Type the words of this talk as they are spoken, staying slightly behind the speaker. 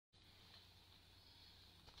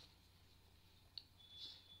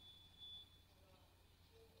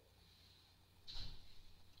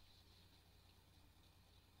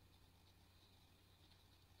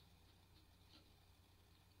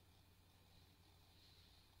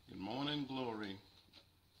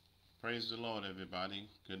Praise the Lord, everybody.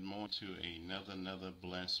 Good morning to another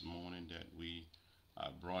blessed morning that we are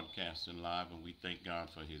broadcasting live, and we thank God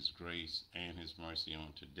for His grace and His mercy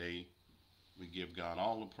on today. We give God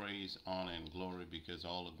all the praise, honor, and glory because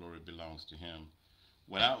all the glory belongs to Him.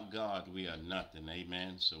 Without God, we are nothing.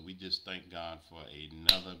 Amen. So we just thank God for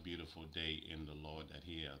another beautiful day in the Lord that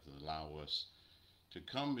He has allowed us to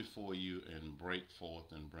come before you and break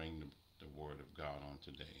forth and bring the Word of God on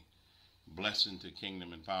today. Blessing to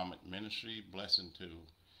Kingdom Empowerment Ministry. Blessing to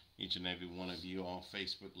each and every one of you on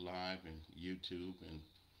Facebook Live and YouTube. And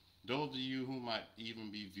those of you who might even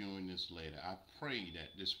be viewing this later, I pray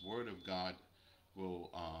that this Word of God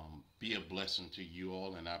will be a blessing to you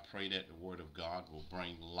all. And I pray that the Word of God will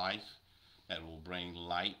bring life, that will bring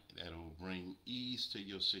light, that will bring ease to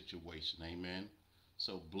your situation. Amen.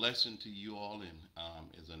 So blessing to you all, and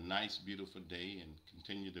it's a nice, beautiful day, and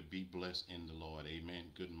continue to be blessed in the Lord. Amen.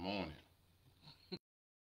 Good morning.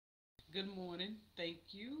 Good morning. Thank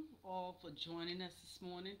you all for joining us this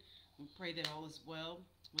morning. We pray that all is well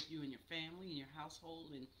with you and your family and your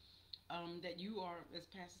household, and that you are, as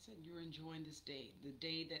Pastor said, you're enjoying this day, the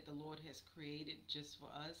day that the Lord has created just for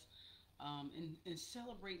us, and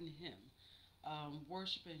celebrating Him,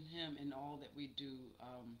 worshiping Him in all that we do,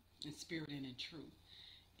 in spirit and in truth,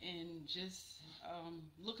 and just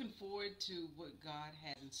looking forward to what God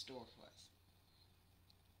has in store for us.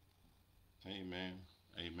 Amen.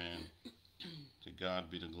 Amen. To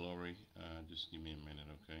God be the glory. Just give me a minute,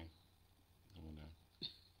 okay?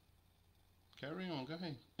 Carry on. Go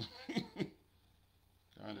ahead.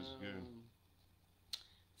 God is good.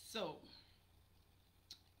 So,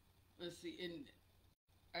 let's see. And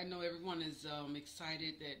I know everyone is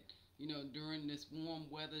excited that, during this warm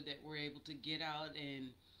weather that we're able to get out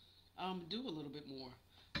and do a little bit more.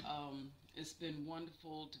 It's been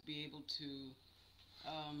wonderful to be able to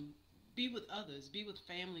be with others, be with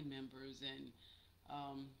family members, and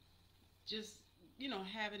just,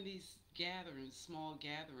 having these gatherings, small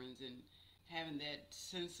gatherings, and having that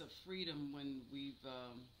sense of freedom when we've,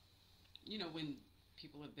 when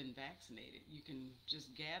people have been vaccinated. You can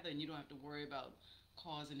just gather and you don't have to worry about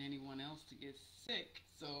causing anyone else to get sick.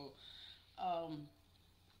 So,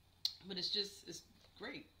 but it's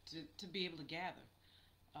great to be able to gather.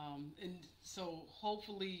 And so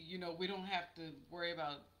hopefully, we don't have to worry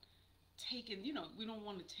about taking, we don't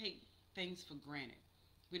want to take things for granted.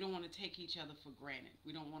 We don't want to take each other for granted.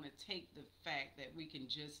 We don't want to take the fact that we can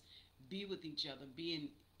just be with each other, be in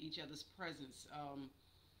each other's presence,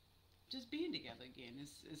 just being together again.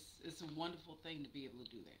 It's a wonderful thing to be able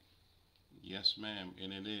to do that. Yes, ma'am,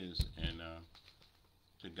 and it is. And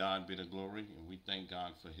to God be the glory, and we thank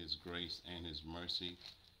God for His grace and His mercy.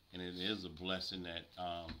 And it is a blessing that,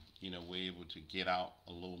 we're able to get out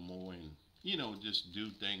a little more and, just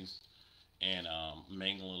do things and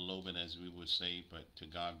mingle a little bit, as we would say. But to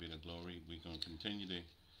God be the glory. We're going to continue to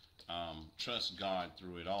trust God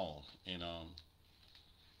through it all. And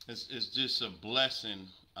it's just a blessing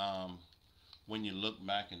when you look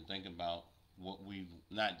back and think about what we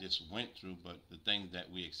not just went through, but the things that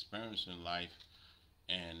we experience in life.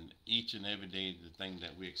 And each and every day, the things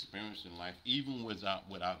that we experience in life, even with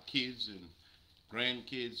our kids and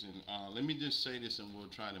grandkids. And let me just say this, and we'll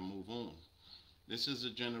try to move on. This is a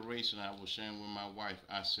generation. I was sharing with my wife.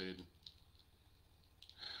 I said,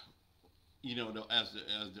 as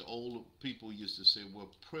the old people used to say, we're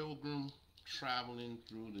pilgrim traveling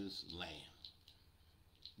through this land.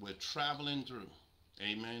 We're traveling through.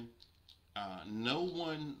 Amen. No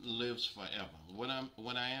one lives forever.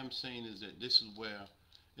 What I am saying is that this is where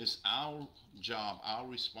it's our job, our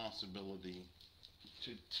responsibility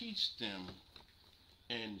to teach them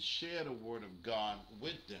and share the Word of God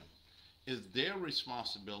with them. It's their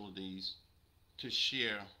responsibilities to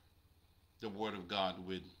share the Word of God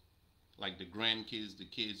with, like, the grandkids, the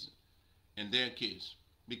kids, and their kids,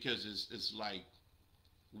 because it's like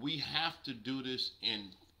we have to do this. And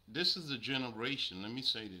this is a generation. Let me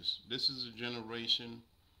say this. This is a generation.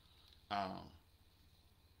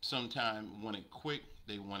 Sometime want it quick,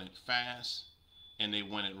 they want it fast, and they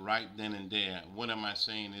want it right then and there. What am I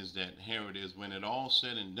saying is that here it is. When it all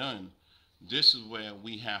said and done, this is where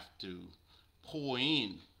we have to pour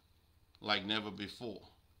in like never before.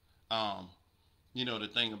 The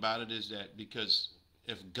thing about it is that because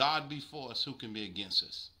if God be for us, who can be against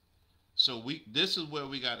us? So this is where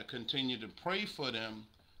we got to continue to pray for them,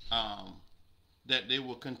 that they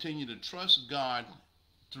will continue to trust God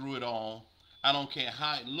through it all. I don't care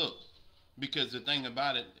how it looks, because the thing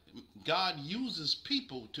about it, God uses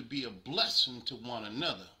people to be a blessing to one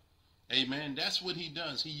another. Amen. That's what He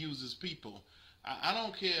does. He uses people I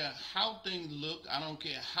don't care how things look. I don't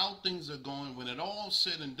care how things are going. When it all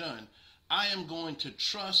said and done, I am going to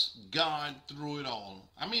trust God through it all.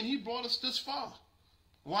 I mean, He brought us this far.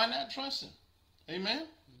 Why not trust Him? Amen.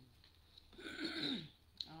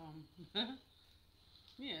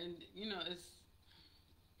 Yeah, and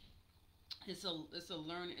it's a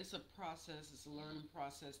learning, it's a process, it's a learning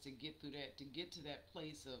process to get through that, to get to that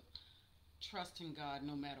place of trusting God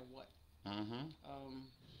no matter what. Mm-hmm.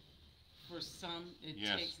 For some, it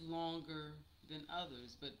Yes. takes longer than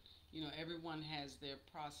others, but everyone has their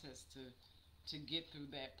process to get through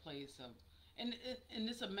that place of, and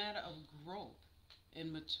it's a matter of growth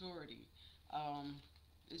and maturity. Um,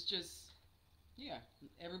 it's just, yeah,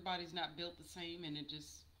 everybody's not built the same, and it's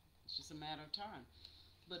just a matter of time.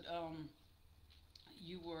 But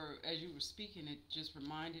as you were speaking, it just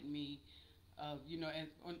reminded me of,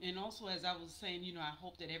 and also as I was saying, I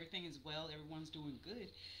hope that everything is well, everyone's doing good.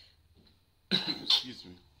 Excuse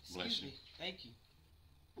me. Bless Excuse you. me. Thank you.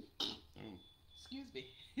 Oh, Excuse me.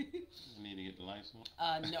 I need to get the lights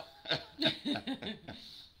on. No.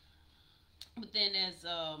 But then as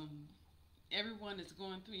everyone is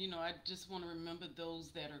going through, I just want to remember those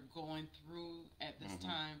that are going through at this Mhm.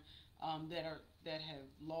 time, that have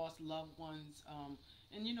lost loved ones, and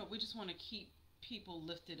we just want to keep people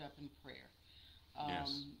lifted up in prayer.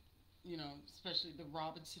 Yes. Especially the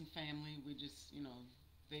Robinson family. We just,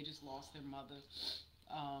 they just lost their mother,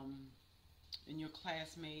 and your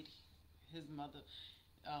classmate, his mother,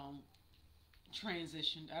 um,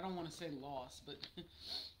 transitioned. I don't want to say lost, but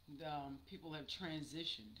people have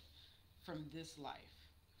transitioned from this life,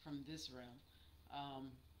 from this realm,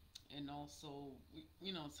 um, and also,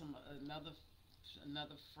 some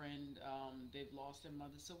another friend, they've lost their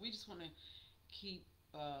mother. So we just want to keep.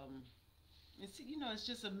 It's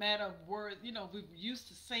just a matter of words. We're used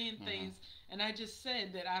to saying Mhm. things, and I just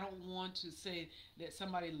said that I don't want to say that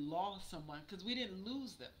somebody lost someone because we didn't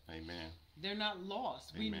lose them. Amen. They're not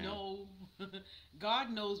lost. We Amen. know,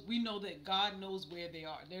 God knows. We know that God knows where they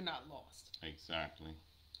are. They're not lost, Exactly.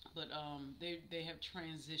 but they have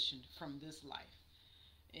transitioned from this life,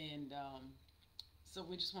 and so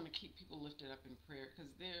we just want to keep people lifted up in prayer because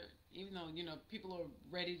they're, even though people are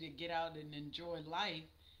ready to get out and enjoy life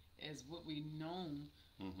as what we know,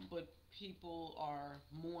 Mm-hmm. but people are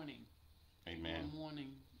mourning. People Amen. are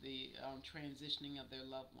mourning the transitioning of their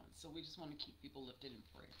loved ones. So we just want to keep people lifted in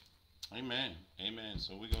prayer. Amen. Amen.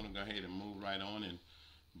 So we're going to go ahead and move right on, and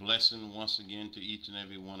blessing once again to each and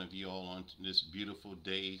every one of you all on this beautiful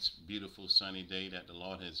day, beautiful sunny day that the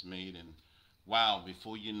Lord has made. And wow,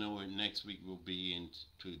 before you know it, next week will be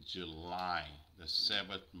into July, the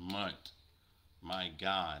seventh month. My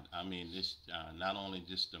God, I mean, this not only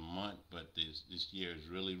just a month, but this year is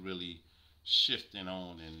really, really shifting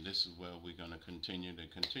on, and this is where we're going to continue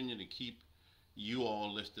to keep you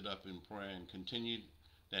all lifted up in prayer, and continue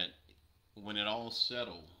that when it all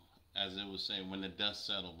settled, as it was saying, when the dust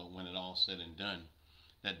settled, but when it all said and done,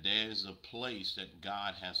 that there's a place that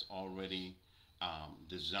God has already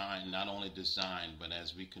designed, not only designed, but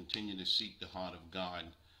as we continue to seek the heart of God,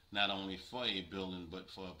 not only for a building, but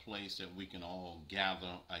for a place that we can all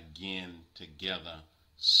gather again together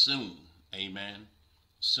soon. Amen.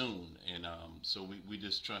 Soon. And so we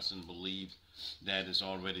just trust and believe that is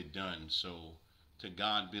already done. So to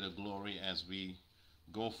God be the glory as we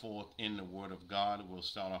go forth in the Word of God. We'll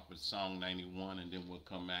start off with Psalm 91, and then we'll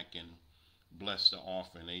come back and bless the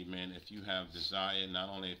offering. Amen. If you have desire, not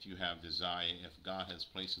only if you have desire, if God has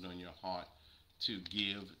placed it on your heart to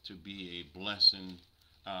give, to be a blessing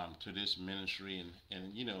to this ministry,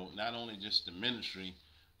 and not only just the ministry,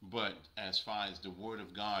 but as far as the Word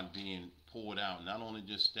of God being poured out, not only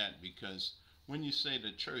just that, because when you say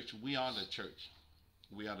the church, we are the church.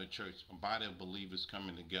 We are the church, a body of believers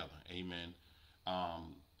coming together. Amen.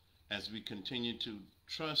 Um, as we continue to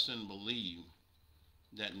trust and believe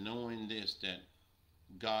that, knowing this, that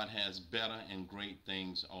God has better and great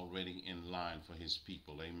things already in line for his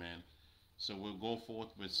people. Amen. So we'll go forth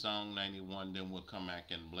with Psalm 91, then we'll come back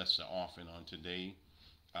and bless the offering on today.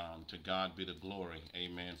 To God be the glory.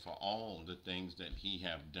 Amen. For all the things that he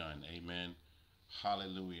have done. Amen.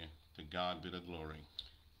 Hallelujah. To God be the glory.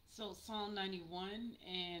 So Psalm 91,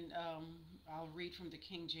 and I'll read from the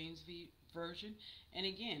King James Version. And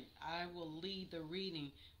again, I will lead the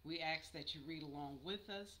reading. We ask that you read along with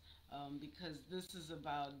us, because this is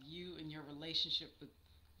about you and your relationship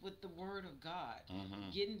with the Word of God.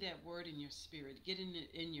 Mm-hmm. Getting that Word in your spirit, getting it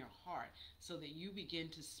in your heart, so that you begin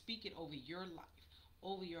to speak it over your life,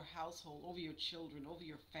 over your household, over your children, over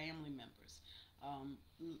your family members.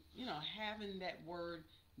 Having that Word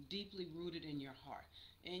deeply rooted in your heart.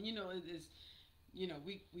 And it is,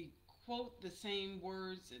 we quote the same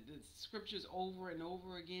words, the scriptures over and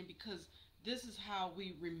over again, because this is how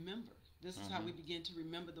we remember. This is how we begin to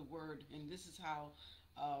remember the word, and this is how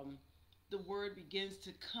the word begins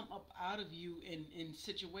to come up out of you in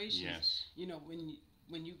situations. Yes. You know,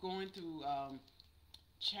 when you're going through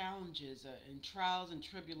challenges and trials and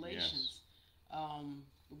tribulations,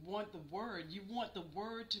 want the word. You want the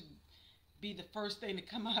word to be the first thing to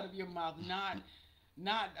come out of your mouth, not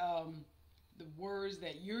the words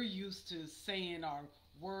that you're used to saying, or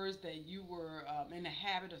words that you were in the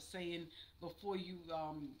habit of saying before you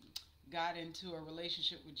got into a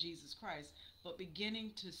relationship with Jesus Christ, but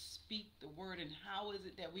beginning to speak the word. And how is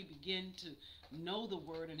it that we begin to know the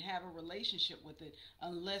word and have a relationship with it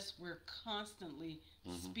unless we're constantly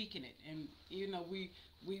speaking it? And you know, we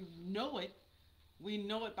know it,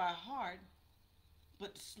 by heart,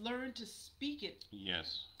 but learn to speak it.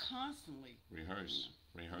 Yes. Constantly. Rehearse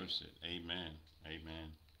it. Amen.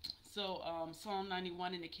 So Psalm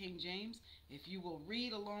 91 in the King James, if you will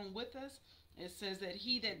read along with us, it says that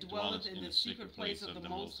he that dwelleth in the secret place of the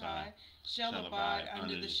Most High shall abide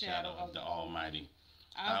under the shadow of the Almighty.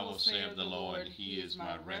 I will say of the Lord, he is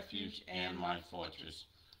my refuge and my fortress.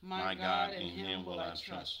 My God, in him will I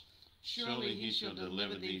trust. Surely he shall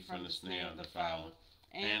deliver thee from the snare of the fowler,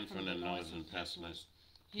 and from the noisome pestilence.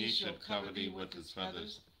 He shall cover thee with his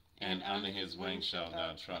feathers, and under his wings shalt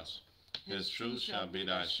thou trust. His truth shall be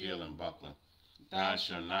thy shield and buckler. Thou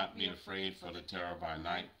shalt not be afraid for the terror by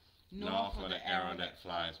night, nor for the arrow that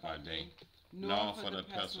flies by day, nor for the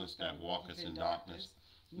pestilence that walketh in darkness,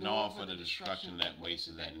 nor for the destruction that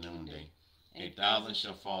wasteth at noonday. 1,000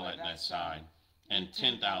 shall fall at thy side, and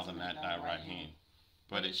 10,000 at thy right hand,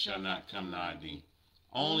 but it shall not come nigh thee.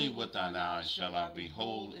 Only with thine eyes shall thou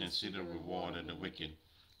behold and see the reward of the wicked,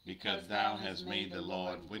 because thou hast made the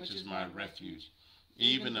Lord, which is my refuge,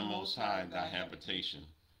 even the Most High, thy habitation.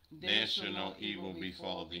 There shall no evil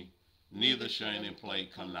befall thee, neither shall any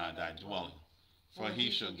plague come nigh thy dwelling. For he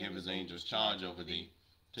shall give his angels charge over thee,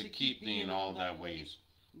 to keep thee in all thy ways.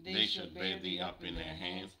 They shall bear thee up in their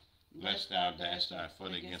hands, lest thou dash thy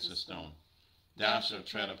foot against a stone. Thou shalt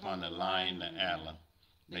tread upon the lion, the adder,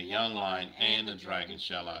 the young lion, and the dragon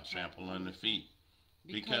shall thou trample under feet.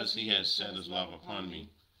 Because he has set his love upon me,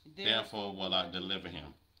 therefore will I deliver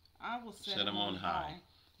him. I will Set him on high,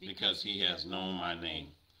 because he has known my name.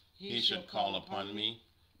 He shall call upon me,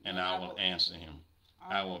 and I will answer him.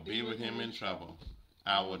 I will be with him in trouble.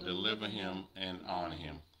 I will deliver him and honor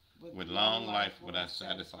him. With long life will I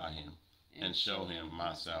satisfy him, and show him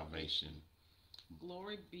my salvation.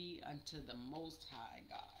 Glory be unto the Most High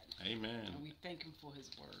God. Amen. And we thank him for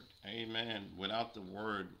his word. Amen. Without the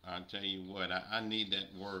word, I tell you what, I need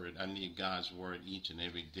that word. I need God's word each and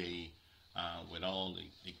every day, with all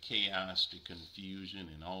the chaos, the confusion,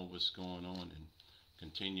 and all what's going on. And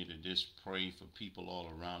continue to just pray for people all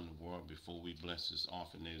around the world. Before we bless this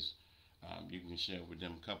offering, you can share with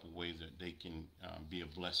them a couple ways that they can be a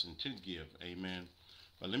blessing to give. Amen.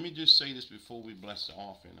 But let me just say this before we bless the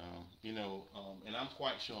offering. And I'm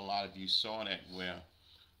quite sure a lot of you saw that where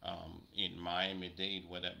in Miami-Dade,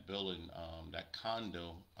 where that building, that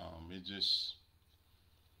condo, it just,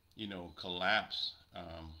 collapsed.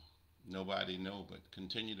 Nobody know, but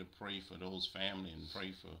continue to pray for those family and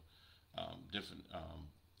pray for different,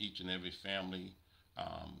 each and every family,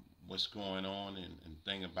 what's going on. And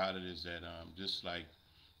thing about it is that just like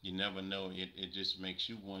you never know, it just makes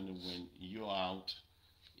you wonder when you're out,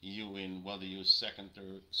 you in whether you're second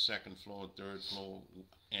floor, third floor,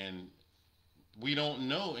 and we don't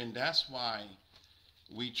know. And that's why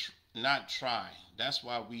we not try. That's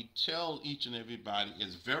why we tell each and everybody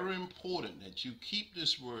it's very important that you keep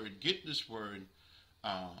this word, get this word,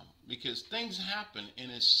 because things happen, and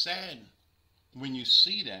it's sad when you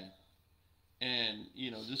see that. And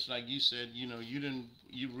just like you said, you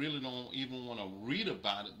really don't even want to read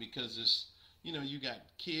about it, because it's, you got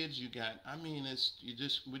kids,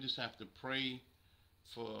 we just have to pray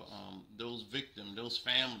for those victims, those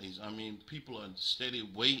families. People are steady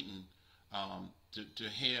waiting to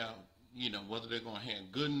hear, whether they're going to hear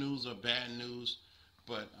good news or bad news.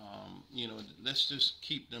 But, let's just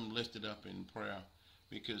keep them lifted up in prayer,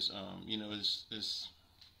 because, it's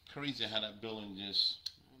crazy how that building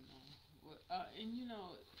just...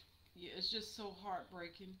 it's just so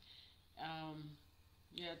heartbreaking.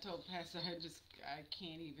 I told Pastor I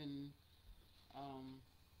can't even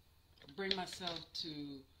bring myself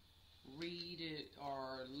to read it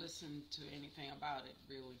or listen to anything about it,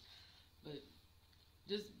 really. But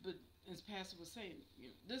as Pastor was saying,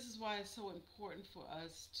 this is why it's so important for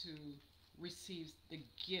us to receive the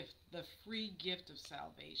gift, the free gift of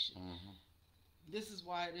salvation. Mm-hmm. This is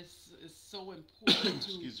why this is so important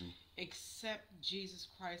to accept Jesus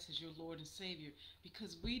Christ as your Lord and Savior,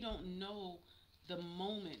 because we don't know the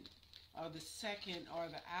moment or the second or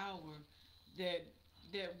the hour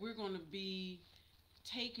that we're going to be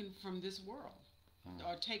taken from this world,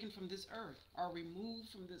 or taken from this earth, or removed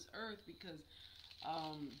from this earth, because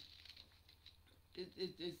um,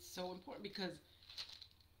 it's so important, because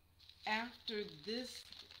after this,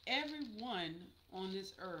 everyone on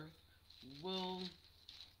this earth will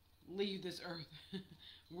leave this earth.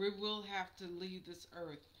 We will have to leave this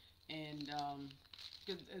earth, and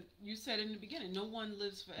 'cause, you said in the beginning, no one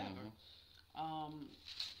lives forever.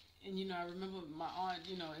 And I remember my aunt,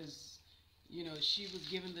 she was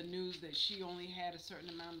given the news that she only had a certain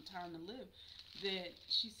amount of time to live. That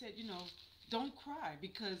she said, don't cry,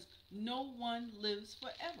 because no one lives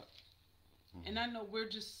forever. And I know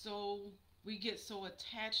we get so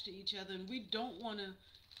attached to each other, and we don't want to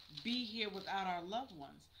be here without our loved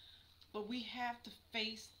ones. But we have to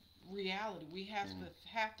face reality. We have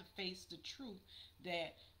to face the truth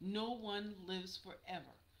that no one lives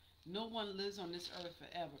forever. No one lives on this earth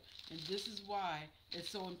forever. And this is why it's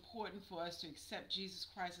so important for us to accept Jesus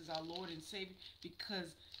Christ as our Lord and Savior,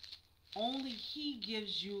 because only He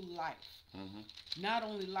gives you life. Not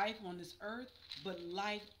only life on this earth, but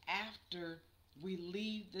life after we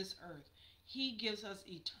leave this earth. He gives us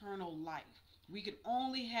eternal life. We can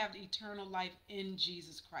only have eternal life in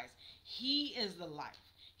Jesus Christ. He is the life.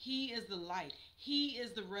 He is the light. He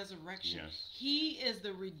is the resurrection. Yes. He is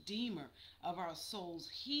the redeemer of our souls.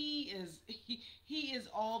 He is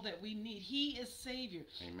all that we need. He is Savior.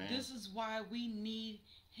 Amen. This is why we need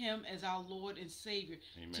Him as our Lord and Savior.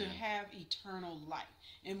 Amen. To have eternal life.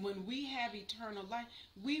 And when we have eternal life,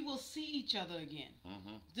 we will see each other again.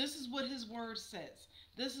 This is what His word says.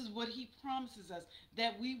 This is what He promises us,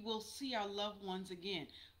 that we will see our loved ones again.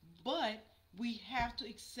 But we have to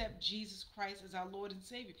accept Jesus Christ as our Lord and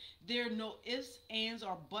Savior. There are no ifs, ands,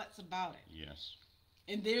 or buts about it. Yes.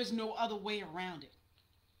 And there's no other way around it.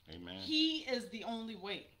 Amen. He is the only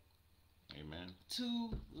way. Amen. To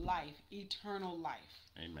life, eternal life.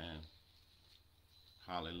 Amen.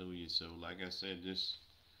 Hallelujah. So, like I said,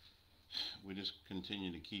 we just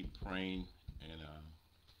continue to keep praying, and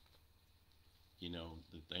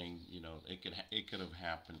the thing, it could have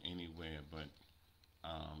happened anywhere, but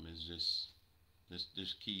it's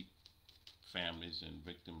just keep families and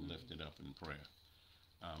victims lifted up in prayer.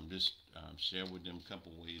 Share with them a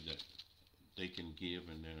couple ways that they can give,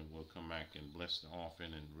 and then we'll come back and bless the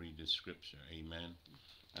offering and read the scripture. Amen.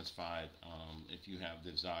 That's fine. If you have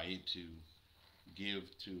desire to give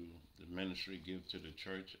to the ministry, give to the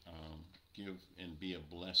church, give and be a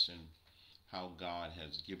blessing how God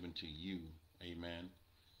has given to you. Amen.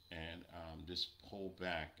 And just pull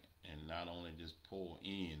back, and not only just pull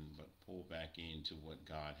in, but pull back into what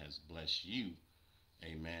God has blessed you.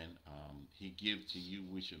 Amen. He gives to you.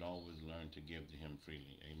 We should always learn to give to Him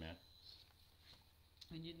freely. Amen.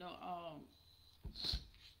 And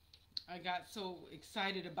I got so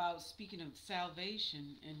excited about speaking of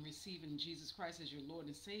salvation and receiving Jesus Christ as your Lord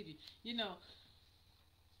and Savior.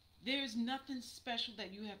 There's nothing special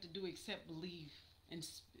that you have to do except believe, and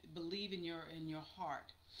believe in your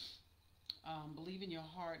heart. Believe in your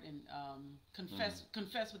heart, and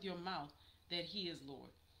confess with your mouth that He is Lord,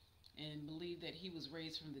 and believe that He was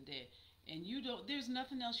raised from the dead. And there's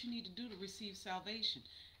nothing else you need to do to receive salvation.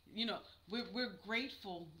 We're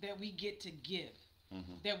grateful that we get to give.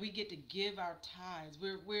 That we get to give our tithes.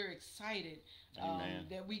 We're excited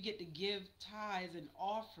that we get to give tithes and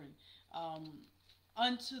offering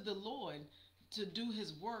unto the Lord, to do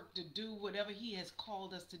His work, to do whatever He has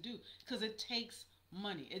called us to do. Because it takes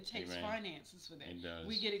money. It takes finances for that. It does.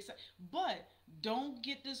 We get excited. But don't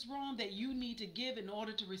get this wrong, that you need to give in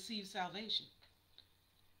order to receive salvation.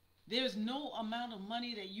 There's no amount of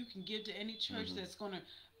money that you can give to any church that's going to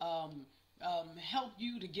help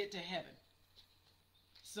you to get to heaven.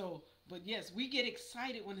 So, but yes, we get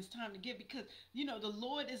excited when it's time to give, because, the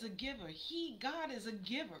Lord is a giver. God is a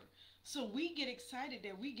giver. So we get excited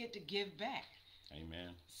that we get to give back.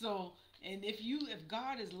 Amen. So, and if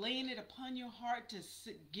God is laying it upon your heart to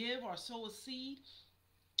give or sow a seed,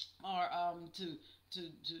 or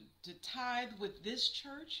to tithe with this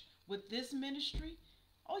church, with this ministry,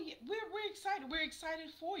 oh yeah, we're excited. We're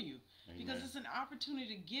excited for you. Amen. Because it's an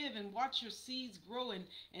opportunity to give and watch your seeds grow,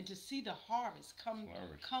 and to see the harvest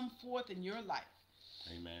come forth in your life.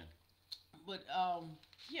 Amen. But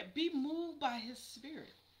be moved by His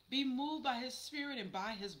Spirit. Be moved by His Spirit and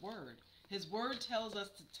by His Word. His Word tells us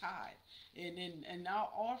to tithe, and our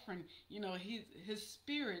offering. His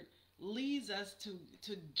Spirit leads us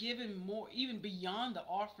to give Him more, even beyond the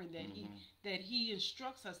offering that He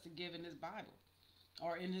instructs us to give in His Bible.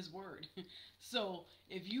 or in His Word. So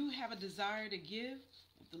if you have a desire to give,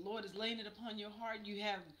 if the Lord is laying it upon your heart, you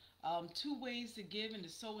have two ways to give and to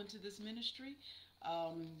sow into this ministry.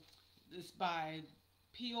 Um, it's by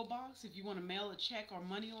P.O. Box. If you want to mail a check or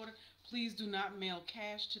money order, please do not mail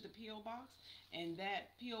cash to the P.O. Box. And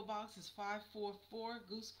that P.O. Box is 544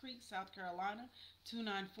 Goose Creek, South Carolina,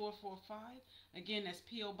 29445. Again, that's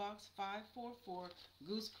P.O. Box 544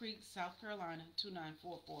 Goose Creek, South Carolina,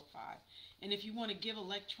 29445. And if you want to give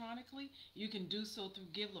electronically, you can do so through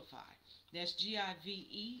Givelify. That's Givelify.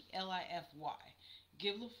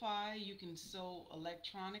 Givelify, you can sow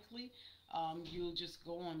electronically. You'll just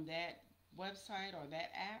go on that website or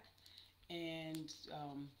that app and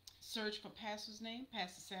search for pastor's name,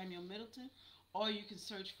 Pastor Samuel Middleton, or you can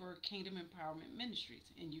search for Kingdom Empowerment Ministries,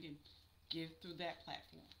 and you can give through that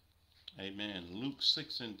platform. Amen. Luke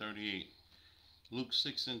 6:38. Luke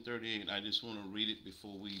 6:38. I just want to read it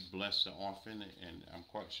before we bless the offering, and I'm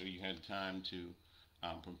quite sure you had time to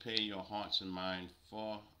prepare your hearts and mind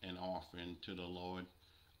for an offering to the Lord.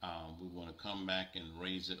 We want to come back and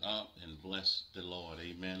raise it up and bless the Lord.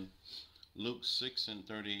 Amen. Luke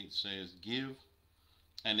 6:38 says, "Give,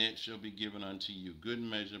 and it shall be given unto you. Good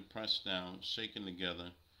measure, pressed down, shaken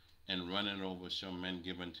together, and running over shall men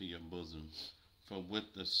give unto your bosom. For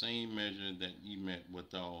with the same measure that ye met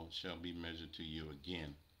withal shall be measured to you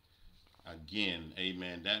again." Again,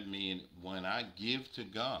 amen. That means when I give to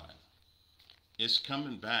God, it's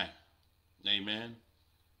coming back. Amen.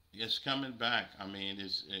 It's coming back. I mean,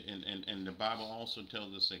 it's and the Bible also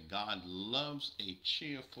tells us that God loves a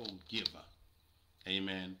cheerful giver.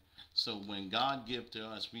 Amen. So when God gives to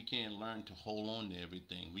us, we can't learn to hold on to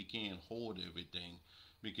everything. We can't hoard everything,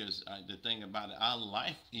 because the thing about it, our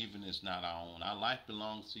life even is not our own. Our life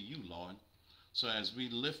belongs to you, Lord. So as we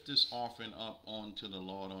lift this offering up onto the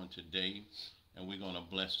Lord on today, and we're going to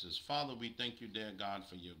bless this. Father, we thank you, dear God,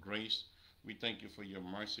 for your grace. We thank you for your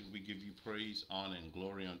mercy. We give you praise, honor, and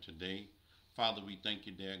glory on today. Father, we thank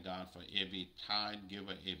you, dear God, for every tithe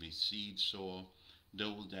giver, every seed sower,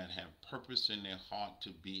 those that have purpose in their heart to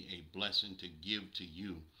be a blessing to give to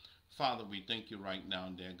you. Father, we thank you right now,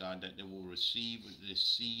 dear God, that they will receive this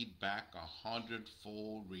seed back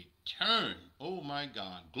 100-fold return. Oh my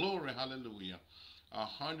God. Glory, hallelujah.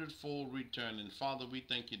 100-fold return. And Father, we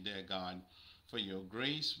thank you, dear God, for your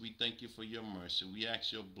grace. We thank you for your mercy. We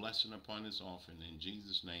ask your blessing upon this offering. In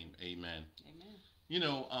Jesus' name, amen. Amen. You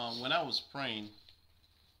know, when I was praying,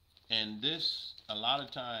 and this, a lot of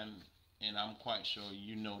time, and I'm quite sure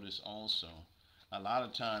you know this also, a lot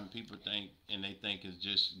of time people think, and they think it's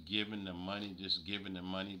just giving the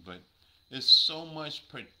money, but there's so much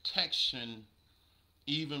protection,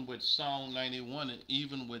 even with Psalm 91, and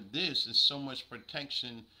even with this, there's so much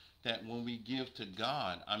protection that when we give to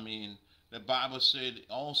God, I mean, the Bible said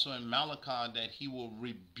also in Malachi that he will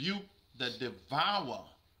rebuke the devourer.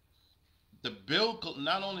 The bill,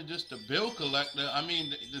 not only just the bill collector, I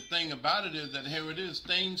mean, the thing about it is that here it is,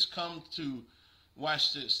 things come to,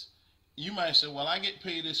 watch this. You might say, well, I get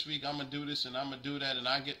paid this week, I'm going to do this and I'm going to do that, and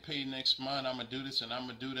I get paid next month, I'm going to do this and I'm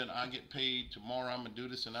going to do that, I get paid tomorrow, I'm going to do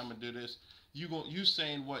this and I'm going to do this. You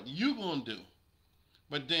saying what you going to do.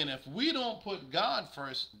 But then if we don't put God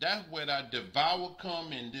first, that's where that devourer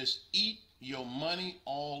come and just eat your money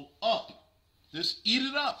all up. Just eat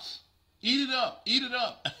it up. Eat it up. Eat it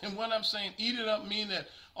up. And when I'm saying eat it up, mean that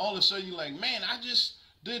all of a sudden you're like, man, I just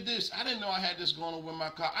did this. I didn't know I had this going on with my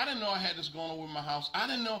car. I didn't know I had this going on with my house. I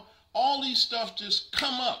didn't know. All these stuff just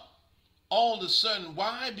come up all of a sudden.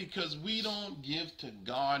 Why? Because we don't give to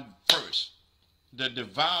God first. The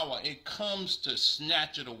devourer, it comes to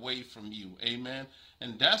snatch it away from you. Amen.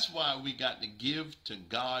 And that's why we got to give to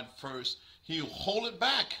God first. He'll hold it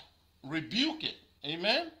back, rebuke it.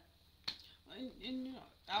 Amen. And you know,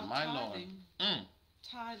 our My tithing, Lord.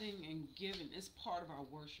 tithing and giving is part of our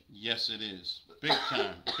worship. Yes, it is.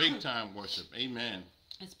 Big time worship. Amen.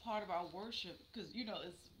 It's part of our worship because, you know,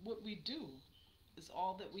 it's what we do. It's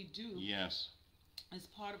all that we do. Yes. It's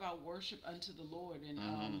part of our worship unto the Lord, and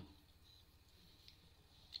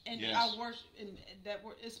Yes. our worship, and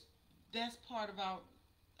that's part of our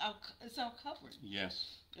it's our covering.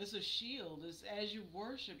 Yes. It's a shield. It's as you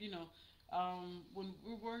worship, you know, when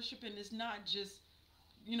we're worshiping, it's not just,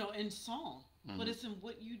 you know, in song, but it's in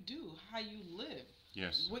what you do, how you live.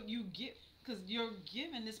 Yes. What you give, because your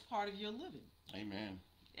giving is part of your living. Amen.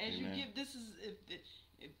 As Amen. you give, this is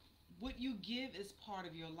if what you give is part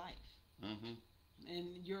of your life,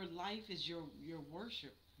 and your life is your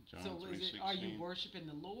worship. John So are you worshiping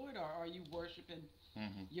the Lord, or are you worshiping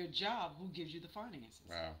your job, who gives you the finances?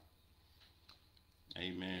 Wow.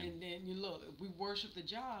 Amen. And then you look, if we worship the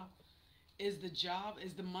job, is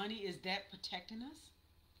the money, is that protecting us?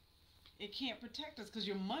 it can't protect us because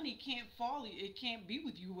your money can't follow you. It can't be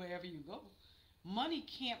with you wherever you go. Money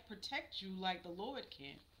can't protect you like the Lord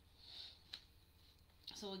can.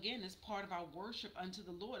 So again, it's part of our worship unto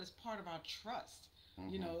the Lord. It's part of our trust.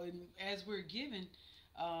 You know, and as we're given,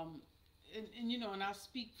 and you know, and I'll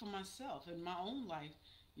speak for myself in my own life.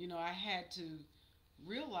 You know, I had to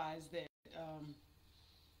realize that,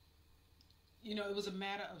 you know, it was a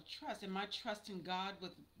matter of trust. Am I trusting God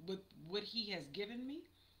with what He has given me?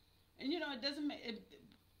 And you know, it doesn't.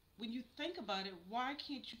 When you think about it, why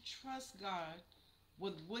can't you trust God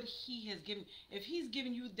with what He has given? If He's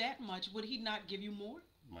given you that much, would He not give you more?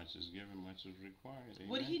 Much is given, much is required. Amen.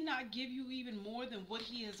 Would He not give you even more than what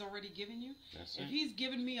He has already given you? That's if it. He's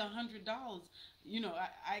given me $100, you know,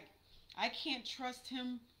 I can't trust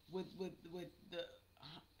Him with the.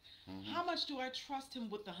 How much do I trust Him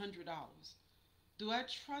with the $100? Do I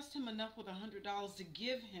trust Him enough with $100 to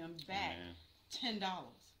give Him back $10?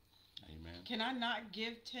 Amen. Can I not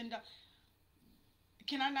give $10?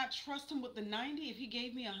 Can I not trust Him with the 90 if He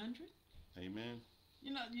gave me 100? Amen.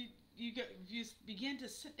 You know, you begin to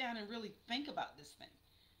sit down and really think about this thing.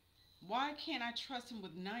 Why can't I trust Him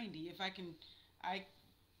with 90 if I can?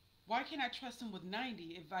 Why can't I trust Him with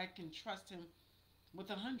 90 if I can trust Him with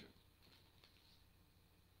 100?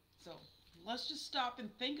 So let's just stop and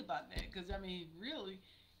think about that, because I mean, really,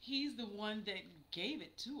 He's the one that gave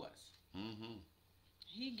it to us.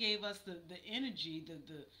 He gave us the energy,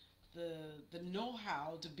 the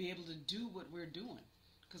know-how to be able to do what we're doing,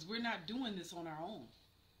 because we're not doing this on our own.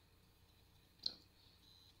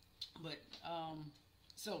 But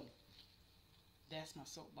so that's my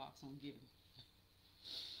soapbox on giving.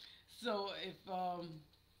 So if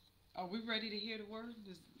are we ready to hear the word?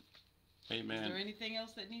 Amen. Is there anything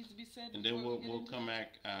else that needs to be said? And then we'll come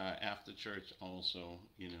back after church also,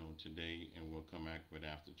 you know, today, and we'll come back with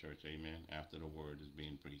after church. Amen. After the word is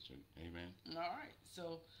being preached. Amen. All right.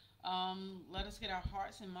 So let us get our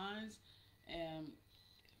hearts and minds, and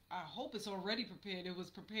I hope it's already prepared. It was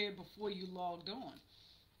prepared before you logged on.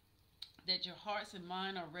 That your hearts and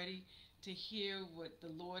mind are ready to hear what the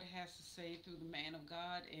Lord has to say through the man of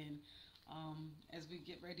God, and as we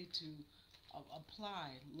get ready to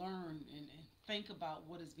apply, learn, and think about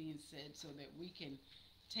what is being said, so that we can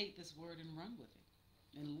take this word and run with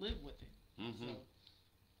it and live with it. So,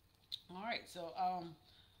 all right, so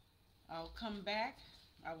I'll come back.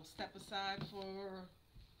 I will step aside for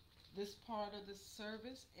this part of the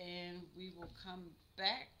service, and we will come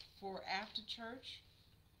back for after church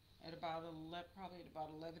at about probably at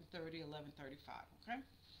about 11:30, 11:35. Okay.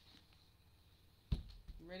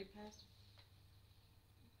 You ready, Pastor?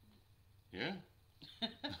 Yeah.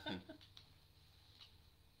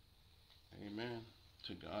 Amen.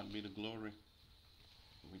 To God be the glory.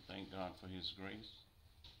 We thank God for His grace,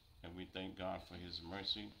 and we thank God for His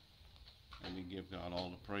mercy, and we give God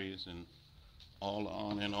all the praise, and all the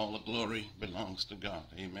honor and all the glory belongs to God.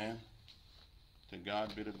 Amen. To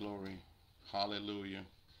God be the glory. Hallelujah.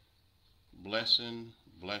 Blessing,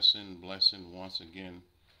 blessing, blessing once again.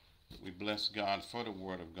 We bless God for the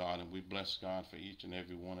word of God, and we bless God for each and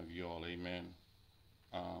every one of you all. Amen.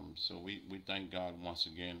 So we thank God once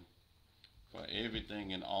again for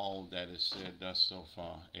everything and all that is said thus so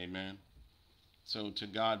far. Amen. So to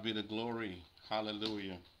God be the glory.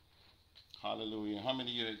 Hallelujah. Hallelujah. How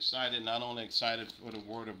many of you are excited? Not only excited for the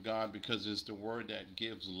word of God, because it's the word that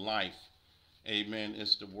gives life. Amen.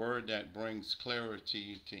 It's the word that brings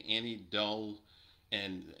clarity to any dull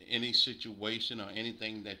and any situation or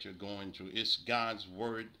anything that you're going through. It's God's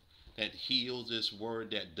word that heals, His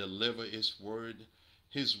word that delivers,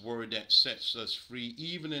 His word that sets us free.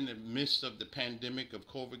 Even in the midst of the pandemic of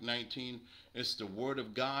COVID-19, it's the word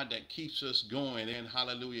of God that keeps us going. And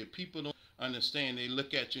hallelujah. People don't understand. They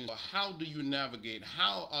look at you and say, how do you navigate?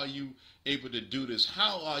 How are you able to do this?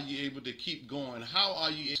 How are you able to keep going? How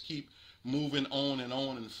are you able to keep moving on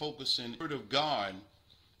and focusing? The word of God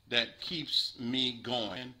that keeps me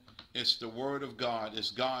going. It's the word of God.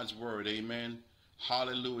 It's God's word. Amen.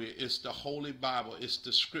 Hallelujah. It's the Holy Bible. It's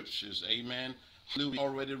the scriptures. Amen. Hallelujah.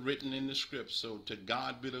 Already written in the scripts. So to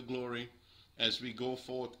God be the glory as we go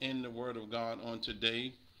forth in the word of God on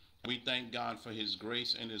today. We thank God for His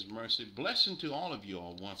grace and His mercy. Blessing to all of you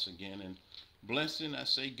all once again. And blessing, I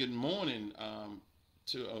say good morning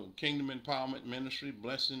to Kingdom Empowerment Ministry.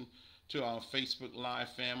 Blessing to our Facebook Live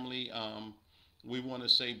family. We want to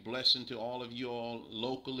say blessing to all of you all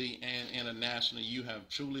locally and internationally. You have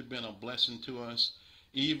truly been a blessing to us,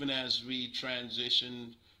 even as we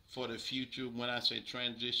transition for the future. When I say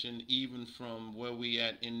transition, even from where we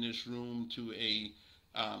at in this room to a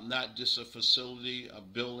not just a facility, a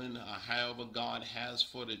building, however God has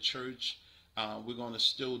for the church, We're going to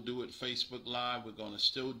still do it Facebook Live. We're going to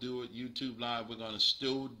still do it YouTube Live. We're going to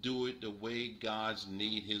still do it the way God's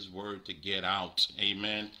need his word to get out.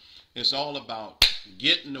 Amen. It's all about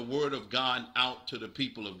getting the word of God out to the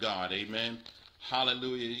people of God. Amen.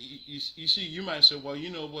 Hallelujah. You see, you might say, well, you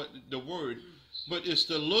know what, the word, but it's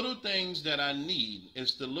the little things that I need.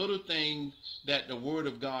 It's the little things that the word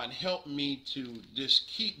of God helped me to just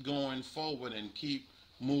keep going forward and keep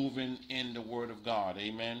moving in the word of God.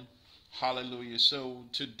 Amen. Hallelujah. So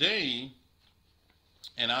today,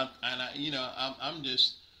 I'm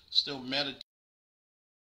just still meditating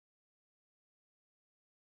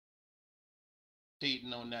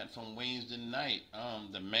on that from Wednesday night.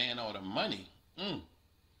 The man or the money.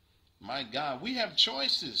 My God, we have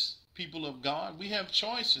choices, people of God. We have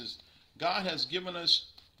choices. God has given us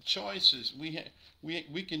choices. We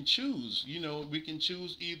can choose. You know, we can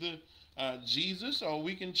choose either Jesus, or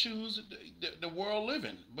we can choose the world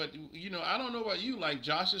living. But you know, I don't know about you. Like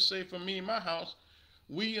Joshua say, for me in my house,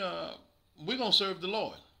 we're gonna serve the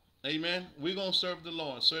Lord. Amen. We're gonna serve the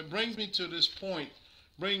Lord. So it brings me to this point.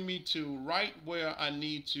 Bring me to right where I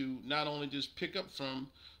need to not only just pick up from,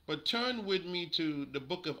 but turn with me to the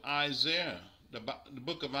book of Isaiah, the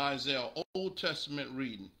book of Isaiah, Old Testament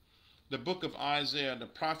reading. The book of Isaiah, the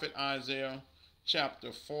prophet Isaiah,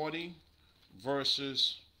 chapter 40,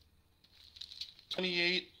 verses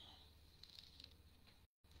 28.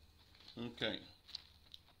 Okay.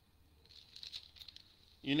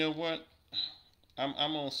 You know what? I'm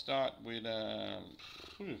going to start with, I'm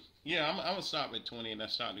going to start with 20, and I'm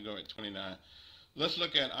starting to go at 29. Let's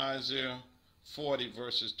look at Isaiah 40,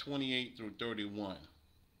 verses 28 through 31.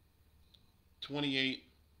 28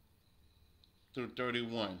 through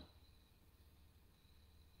 31.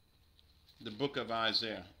 The book of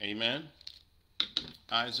Isaiah. Amen.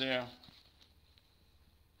 Isaiah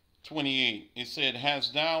 28. It said,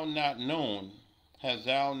 Hast thou not known, hast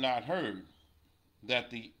thou not heard,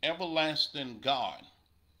 that the everlasting God,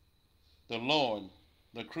 the Lord,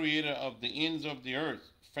 the creator of the ends of the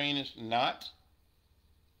earth, fainteth not?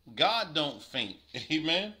 God don't faint.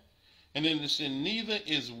 Amen. And then it said, neither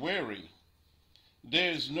is weary.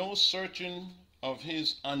 There is no searching of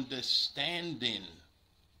his understanding.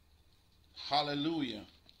 Hallelujah.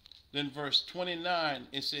 Then verse 29,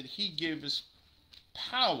 it said, he giveth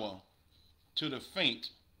power to the faint,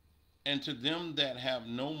 and to them that have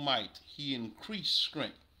no might, he increased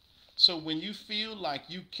strength. So when you feel like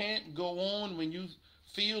you can't go on, when you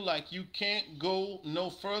feel like you can't go no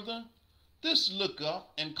further, just look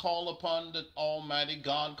up and call upon the Almighty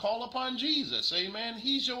God. Call upon Jesus. Amen.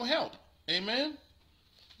 He's your help. Amen.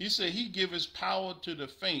 He said he giveth power to the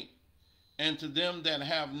faint, and to them that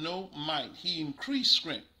have no might, he increased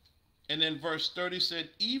strength. And then verse 30 said,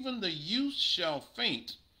 even the youth shall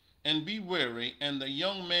faint and be weary, and the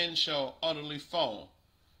young man shall utterly fall.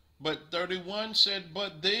 But 31 said,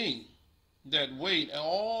 but they that wait, and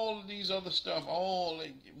all these other stuff, all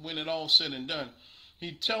when it all said and done,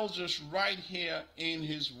 he tells us right here in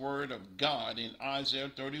his word of God in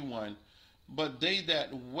Isaiah 31, but they that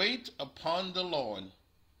wait upon the Lord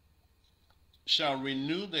shall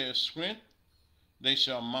renew their strength. They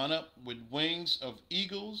shall mount up with wings of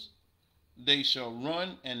eagles. They shall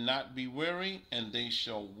run and not be weary, and they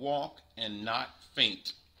shall walk and not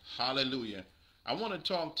faint. Hallelujah. I want to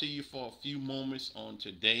talk to you for a few moments on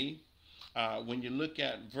today. When you look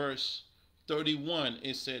at verse 31,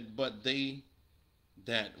 it said, but they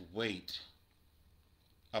that wait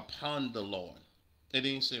upon the Lord. It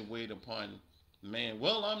didn't say wait upon man.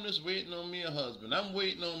 Well, I'm just waiting on me a husband. I'm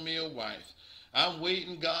waiting on me a wife. I'm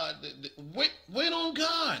waiting God. Wait on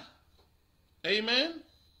God. Amen.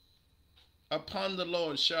 Upon the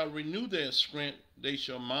Lord shall renew their strength. They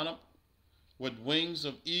shall mount up with wings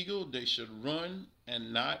of eagle. They shall run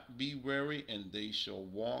and not be weary, and they shall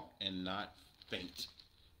walk and not faint.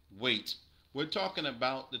 Wait. We're talking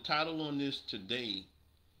about, the title on this today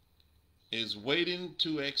is Waiting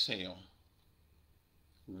to Exhale.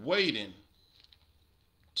 Waiting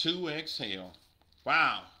to exhale.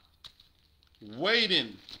 Wow.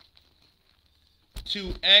 Waiting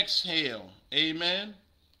to exhale. Amen.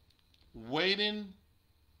 Waiting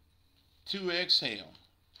to exhale.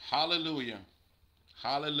 Hallelujah.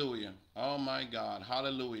 Hallelujah. Oh my God.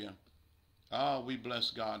 Hallelujah. Oh, we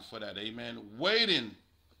bless God for that. Amen. Waiting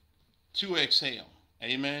to exhale.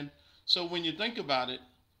 Amen. So when you think about it,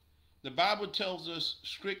 the Bible tells us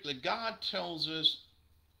strictly, God tells us,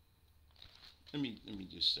 let me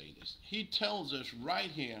just say this. He tells us right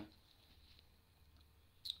here,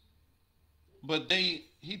 but they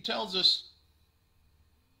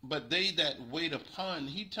that wait upon,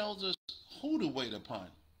 he tells us who to wait upon.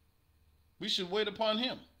 We should wait upon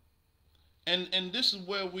him. And this is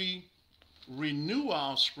where we renew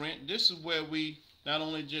our strength. This is where we not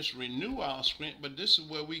only just renew our strength, but this is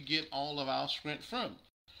where we get all of our strength from.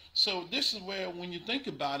 So this is where, when you think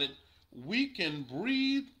about it, we can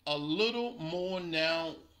breathe a little more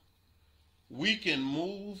now. We can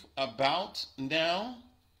move about now.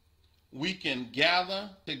 We can gather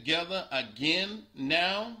together again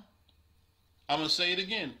now. I'm going to say it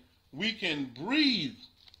again. We can breathe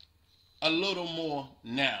a little more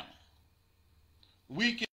now.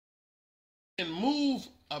 We can move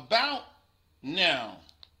about now.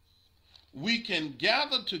 We can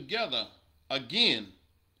gather together again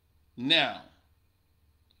now.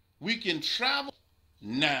 We can travel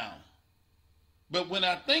now. But when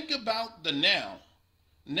I think about the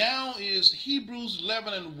now is Hebrews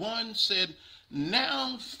 11:1 said,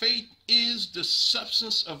 now faith is the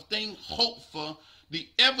substance of things hoped for, the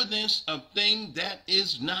evidence of things that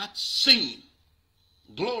is not seen.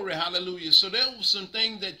 Glory, hallelujah. So there was some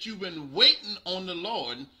things that you've been waiting on the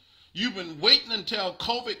Lord. You've been waiting until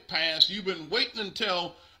COVID passed. You've been waiting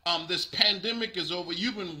until this pandemic is over.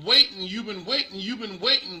 You've been waiting.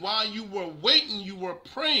 While you were waiting, you were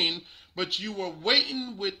praying, but you were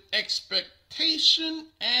waiting with expectation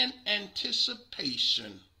and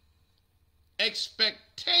anticipation.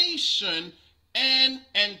 Expectation and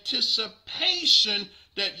anticipation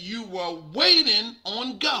that you were waiting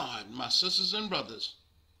on God, my sisters and brothers.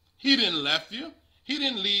 He didn't left you. He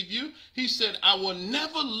didn't leave you. He said, I will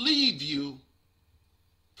never leave you.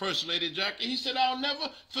 First Lady Jackie, he said, I'll never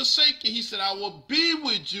forsake you. He said, I will be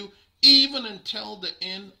with you even until the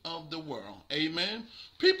end of the world. Amen.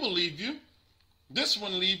 People leave you. This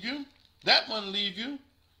one leave you. That one leave you.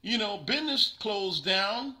 You know, business closed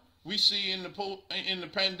down. We see in the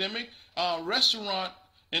pandemic, restaurant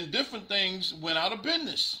and different things went out of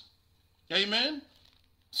business. Amen.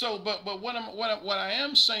 So, but what I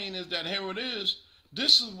am saying is that here it is.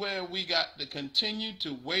 This is where we got to continue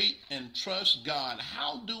to wait and trust God.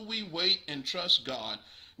 How do we wait and trust God?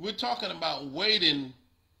 We're talking about waiting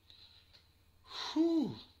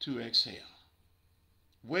to exhale.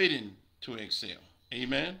 Waiting to exhale.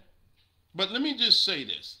 Amen. But let me just say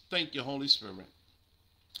this. Thank you, Holy Spirit.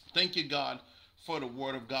 Thank you, God, for the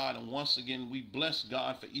word of God. And once again, we bless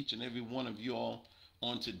God for each and every one of you all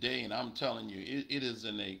on today. And I'm telling you, it is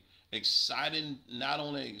an exciting, not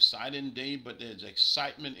only exciting day, but there's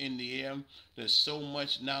excitement in the air. There's so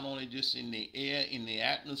much, not only just in the air, in the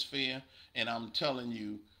atmosphere. And I'm telling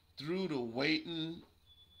you, through the waiting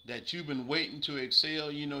that you've been waiting to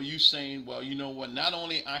exhale, you know, you saying, well, you know what, not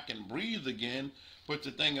only I can breathe again, but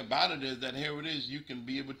the thing about it is that here it is, you can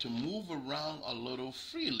be able to move around a little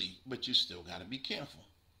freely, but you still got to be careful.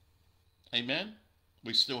 Amen.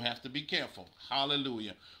 We still have to be careful.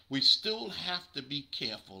 Hallelujah. We still have to be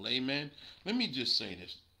careful. Amen. Let me just say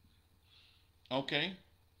this. Okay.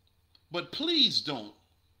 But please don't.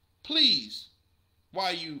 Please,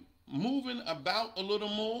 while you moving about a little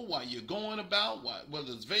more, while you're going about,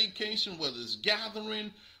 whether it's vacation, whether it's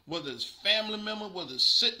gathering, whether it's family member, whether it's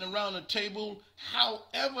sitting around a table,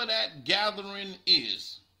 however that gathering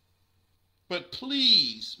is. But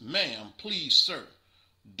please, ma'am, please, sir,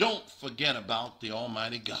 don't forget about the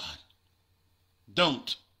Almighty God.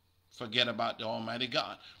 Don't forget about the Almighty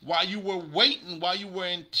God. While you were waiting, while you were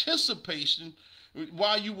in anticipation,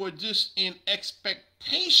 while you were just in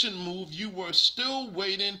expectation move, you were still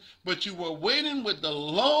waiting, but you were waiting with the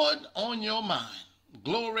Lord on your mind.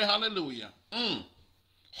 Glory, hallelujah.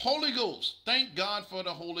 Holy Ghost. Thank God for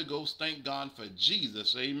the Holy Ghost. Thank God for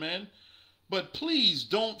Jesus. Amen. But please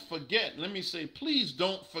don't forget. Let me say, please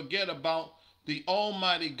don't forget about the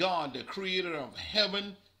Almighty God, the creator of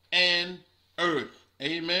heaven and earth.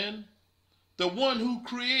 Amen. The one who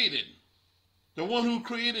created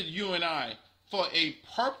you and I for a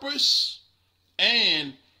purpose,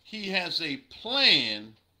 and he has a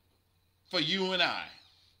plan for you and I.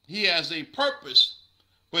 He has a purpose,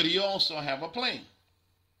 but he also have a plan.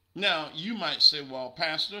 Now, you might say, well,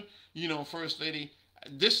 Pastor, you know, First Lady,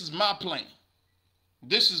 this is my plan.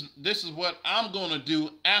 This is what I'm going to do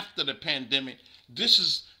after the pandemic. This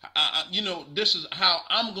is, this is how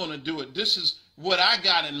I'm going to do it. This is what I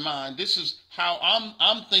got in mind. This is how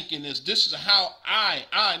I'm thinking this. This is how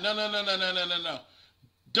no.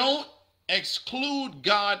 Don't exclude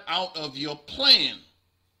God out of your plan.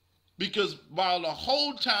 Because while the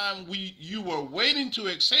whole time you were waiting to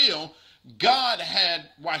exhale, God had,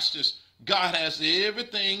 watch this, God has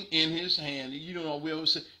everything in his hand. You know, we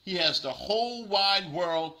always say he has the whole wide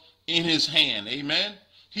world in his hand. Amen.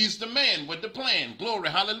 He's the man with the plan. Glory,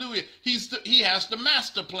 hallelujah. He has the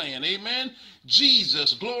master plan. Amen.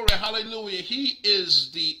 Jesus, glory, hallelujah. He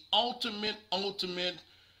is the ultimate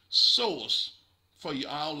source for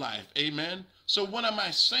our life. Amen. So what am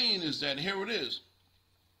I saying is that here it is.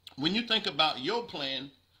 When you think about your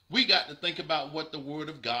plan, we got to think about what the word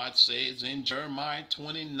of God says in Jeremiah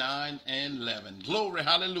 29:11. Glory,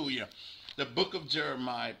 hallelujah. The book of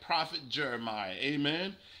Jeremiah, prophet Jeremiah.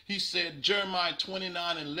 Amen. He said, Jeremiah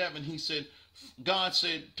 29:11, he said, God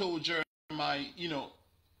said, told Jeremiah,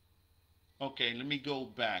 okay, let me go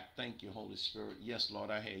back. Thank you, Holy Spirit. Yes, Lord,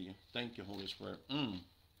 I hear you. Thank you, Holy Spirit.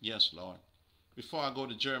 Yes, Lord. Before I go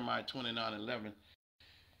to Jeremiah 29:11,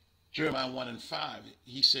 Jeremiah 1:5,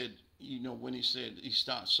 he said, when he said, he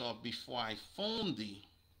starts off, before I formed thee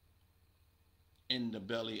in the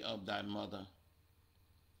belly of thy mother,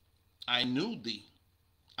 I knew thee.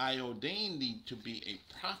 I ordained thee to be a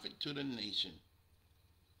prophet to the nation.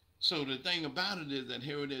 So the thing about it is that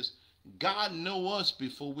here it is. God knows us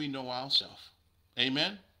before we know ourselves.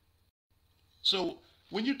 Amen. So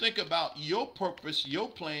when you think about your purpose, your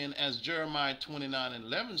plan, as Jeremiah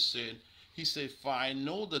 29:11 said, he said, for I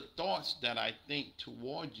know the thoughts that I think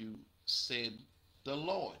toward you, said the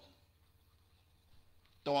Lord.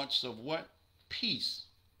 Thoughts of what? Peace.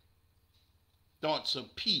 Thoughts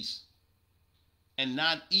of peace and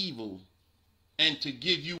not evil, and to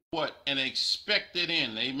give you what? An expected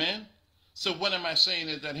end. Amen. So what am I saying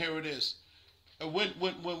is that here it is. When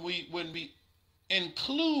we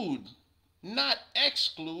include, not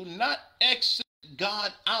exclude, not exit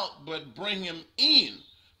God out, but bring him in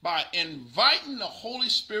by inviting the Holy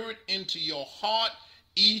Spirit into your heart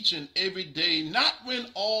each and every day. Not when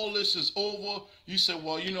all this is over, you say,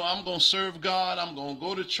 well, I'm going to serve God. I'm going to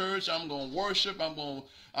go to church. I'm going to worship. I'm going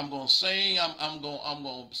to sing. I'm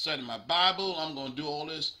going to study my Bible. I'm going to do all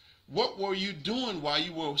this. What were you doing while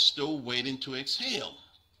you were still waiting to exhale?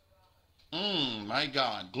 My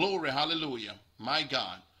God. Glory. Hallelujah. My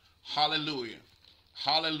God. Hallelujah.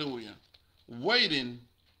 Hallelujah. Waiting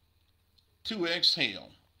to exhale.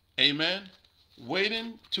 Amen.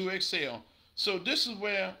 Waiting to exhale. So this is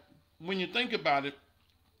where, when you think about it,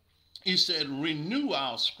 he said, renew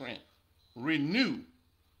our strength. Renew.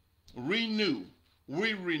 Renew.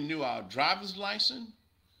 We renew our driver's license.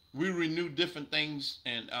 We renew different things.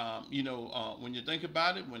 And, when you think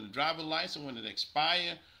about it, when the driver's license, when it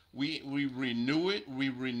expires, we renew it. We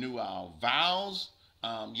renew our vows.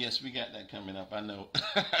 Yes, we got that coming up. I know.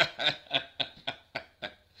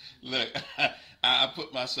 Look, I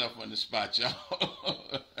put myself on the spot, y'all.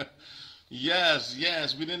 Yes,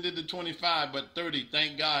 we didn't did the 25, but 30.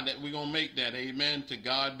 Thank God that we're going to make that. Amen. To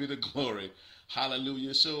God be the glory.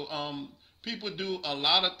 Hallelujah. So people do a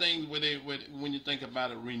lot of things when you think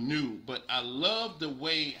about it, renew. But I love the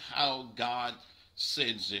way how God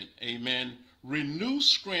says it. Amen. Renew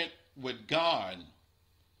strength with God.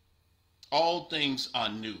 All things are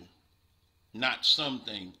new. Not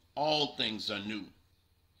something. All things are new.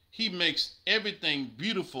 He makes everything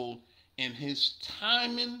beautiful in his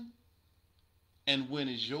timing. And when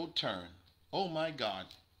is your turn? Oh my God.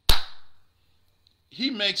 He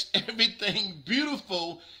makes everything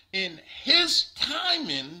beautiful in his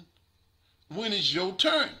timing. When is your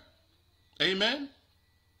turn? Amen.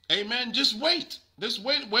 Amen. Just wait. Just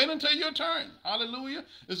wait until your turn. Hallelujah.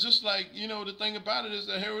 It's just like, the thing about it is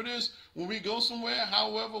that here it is. When we go somewhere,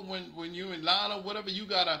 however, when you're in line or whatever, you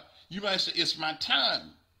might say, it's my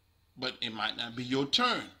time. But it might not be your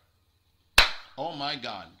turn. Oh my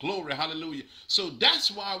God. Glory. Hallelujah. So that's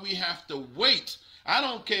why we have to wait. I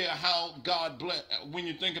don't care how God bless, when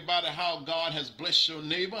you think about it, how God has blessed your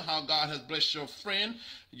neighbor, how God has blessed your friend,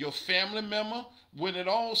 your family member. When it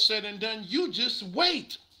all said and done, you just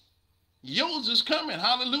wait. Yours is coming.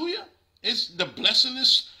 Hallelujah. It's the blessing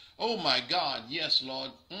is, oh my God. Yes,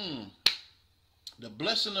 Lord. The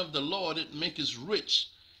blessing of the Lord, it makes rich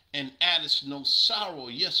and addeth no sorrow.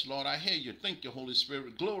 Yes, Lord, I hear you. Thank you, Holy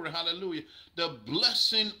Spirit. Glory, hallelujah. The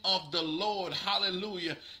blessing of the Lord,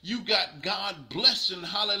 hallelujah. You got God blessing,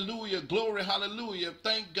 hallelujah. Glory, hallelujah.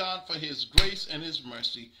 Thank God for his grace and his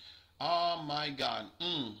mercy. Oh, my God.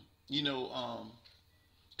 A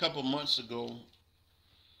couple months ago,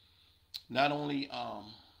 not only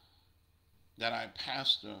that I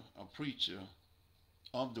pastor, a preacher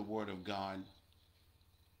of the Word of God,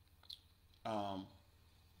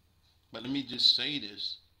 but let me just say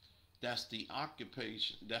this. That's the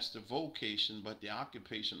occupation. That's the vocation. But the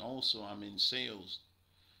occupation also, I'm in sales.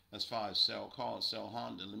 As far as sell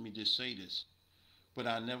Honda. Let me just say this. But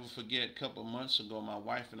I'll never forget, a couple of months ago, my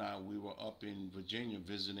wife and I, we were up in Virginia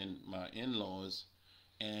visiting my in-laws.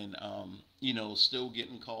 And, still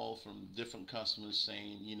getting calls from different customers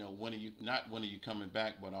saying, when are you coming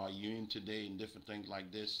back, but are you in today, and different things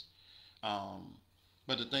like this. But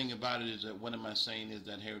But the thing about it is that what am I saying is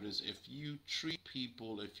that here it is. If you treat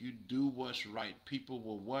people, if you do what's right, people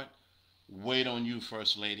will what? Wait on you,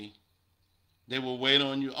 First Lady. They will wait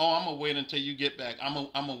on you. Oh, I'm gonna wait until you get back. I'm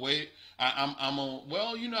gonna wait. I'm gonna.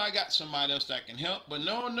 Well, you know, I got somebody else that can help. But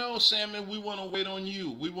no, Sammy, we want to wait on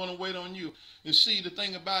you. We want to wait on you. You see, the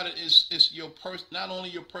thing about it is, it's your not only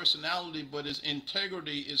your personality, but it's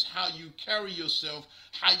integrity. Is how you carry yourself,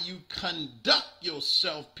 how you conduct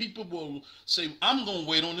yourself. People will say, "I'm gonna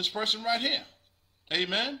wait on this person right here."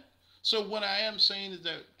 Amen. So what I am saying is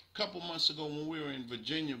that a couple months ago when we were in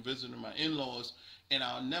Virginia visiting my in-laws. And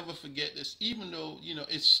I'll never forget this, even though, you know,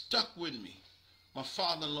 it stuck with me. My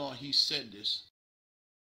father-in-law, he said this.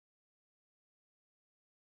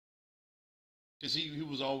 Because he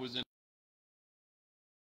was always in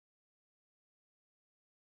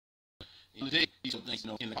the day, he said things,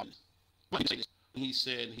 you know, in the comments. He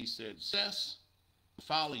said, success will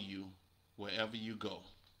follow you wherever you go.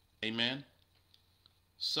 Amen.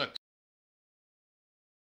 Success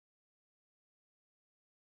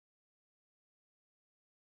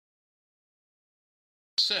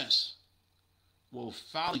will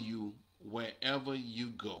follow you wherever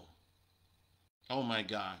you go. Oh my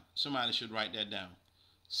God. Somebody should write that down.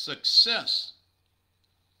 Success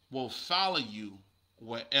will follow you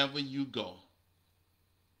wherever you go.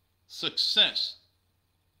 Success.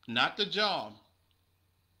 Not the job.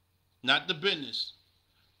 Not the business.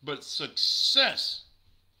 But success.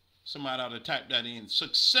 Somebody ought to type that in.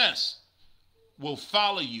 Success will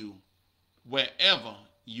follow you wherever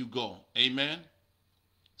you go. Amen.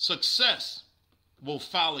 Success will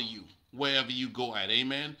follow you wherever you go at.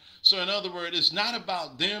 Amen. So in other words, it's not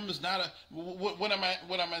about them. It's not a what am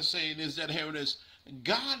I saying is that here it is.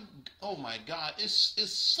 God, oh my God, it's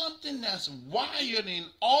something that's wired in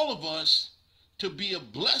all of us to be a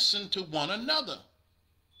blessing to one another.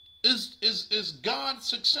 Is God's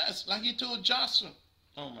success, like he told Joshua.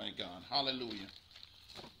 Oh my God, hallelujah.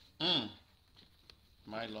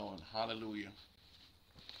 My Lord, hallelujah.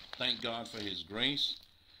 Thank God for his grace.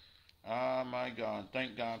 Ah, my God.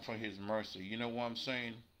 Thank God for his mercy. You know what I'm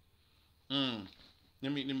saying? Let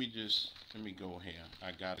me go here.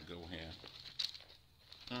 I gotta go here.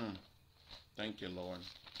 Thank you, Lord.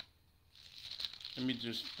 Let me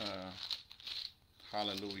just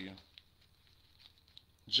hallelujah.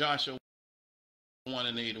 Joshua 1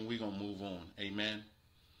 and 8, and we're gonna move on. Amen.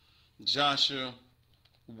 Joshua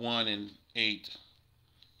 1 and 8.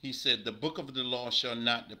 He said, the book of the law shall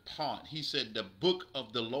not depart. He said, the book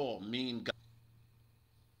of the law, mean God.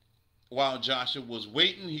 While Joshua was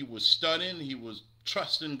waiting, he was studying, he was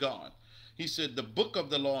trusting God. He said, the book of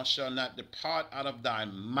the law shall not depart out of thy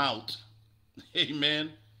mouth.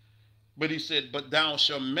 Amen. But he said, but thou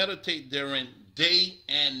shalt meditate therein day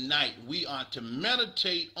and night. We are to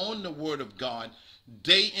meditate on the word of God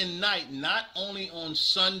day and night, not only on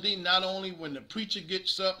Sunday, not only when the preacher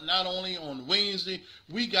gets up, not only on Wednesday.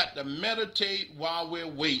 We got to meditate while we're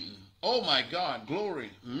waiting. Oh my God,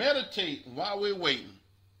 glory. Meditate while we're waiting.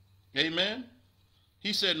 Amen.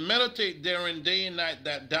 He said, meditate therein day and night,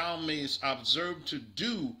 that thou mayest observe to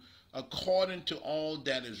do according to all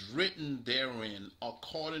that is written therein,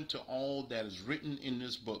 according to all that is written in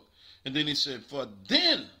this book. And then he said, for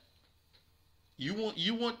then you want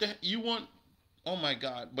oh my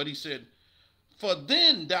God. But he said, for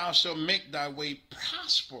then thou shalt make thy way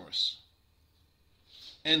prosperous,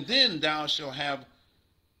 and then thou shalt have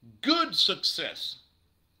good success.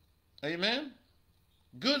 Amen.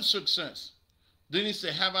 Good success. Then he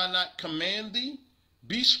said, have I not commanded thee?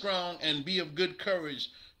 Be strong and be of good courage.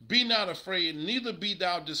 Be not afraid, neither be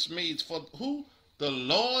thou dismayed. For who? The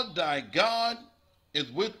Lord thy God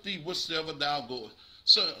is with thee whatsoever thou goest.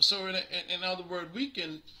 So in other words, we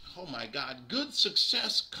can, oh my God, good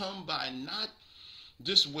success come by not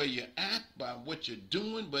just where you act, by what you're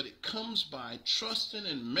doing, but it comes by trusting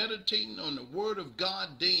and meditating on the word of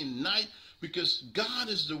God day and night, because God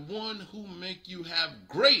is the one who make you have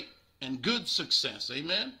great and good success.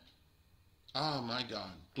 Amen. Oh my God.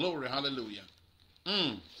 Glory. Hallelujah.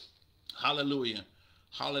 Hallelujah.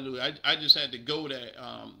 Hallelujah. I just had to go there,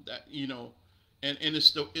 that, you know, and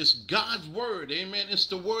it's God's word. Amen. It's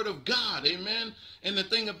the word of God. Amen. And the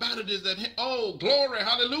thing about it is that, oh, glory.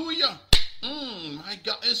 Hallelujah. My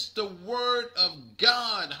God. It's the word of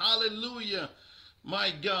God. Hallelujah.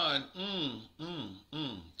 My God.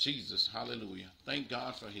 Jesus. Hallelujah. Thank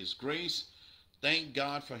God for his grace. Thank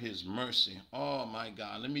God for his mercy. Oh, my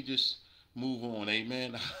God. Let me just move on.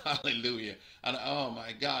 Amen. Hallelujah. And oh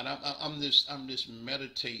my God, I'm just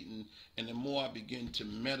meditating, and the more I begin to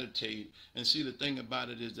meditate, and see, the thing about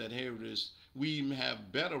it is that here it is. We even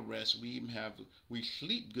have better rest. We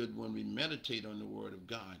sleep good when we meditate on the Word of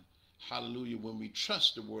God. Hallelujah. When we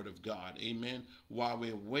trust the Word of God. Amen. While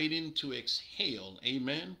we're waiting to exhale.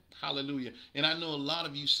 Amen. Hallelujah. And I know a lot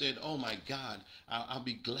of you said, oh my God, I'll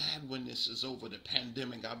be glad when this is over, the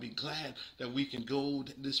pandemic. I'll be glad that we can go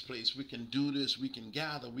to this place. We can do this. We can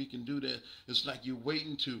gather. We can do that. It's like you're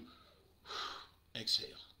waiting to exhale.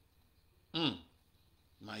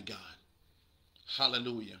 My God.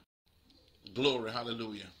 Hallelujah. Glory.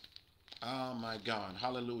 Hallelujah. Oh my God.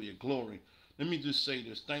 Hallelujah. Glory. Let me just say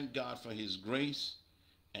this. Thank God for his grace,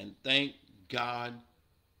 and thank God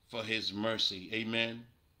for his mercy. Amen.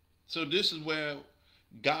 So this is where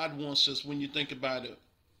God wants us, when you think about it,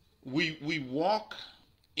 we walk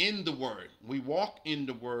in the Word. We walk in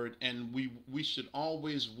the Word, and we should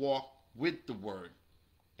always walk with the Word.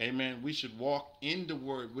 Amen. We should walk in the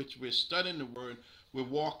Word, which we're studying the Word. We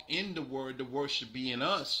walk in the Word. The Word should be in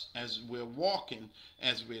us as we're walking,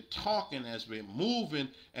 as we're talking, as we're moving,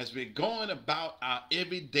 as we're going about our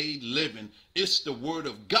everyday living. It's the Word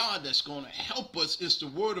of God that's going to help us. It's the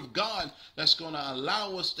Word of God that's going to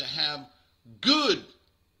allow us to have good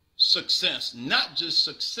success, not just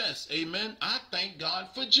success. Amen. I thank God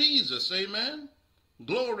for Jesus. Amen.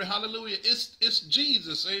 Glory, hallelujah. It's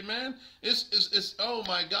Jesus, amen. It's oh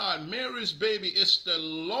my God, Mary's baby. It's the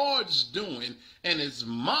Lord's doing, and it's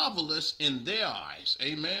marvelous in their eyes,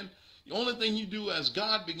 amen. The only thing you do as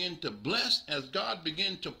God begin to bless, as God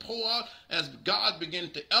begin to pour out, as God begin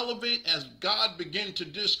to elevate, as God begin to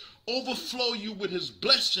just overflow you with his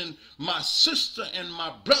blessing, my sister and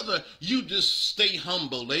my brother, you just stay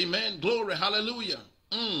humble, amen. Glory, hallelujah.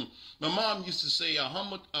 My mom used to say, a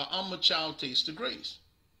humble child tastes the grace.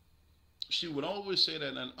 She would always say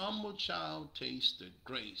that an humble child tastes the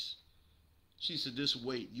grace. She said, just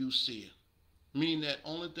wait, you see it. Meaning that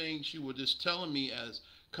only thing she was just telling me as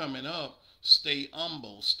coming up, stay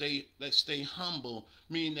humble, stay humble.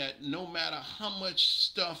 Meaning that no matter how much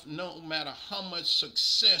stuff, no matter how much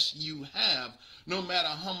success you have, no matter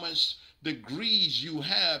how much degrees you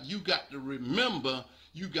have, you got to remember,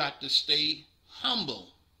 you got to stay humble.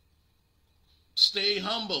 Stay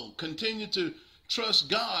humble. Continue to trust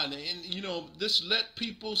God, and just let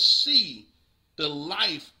people see the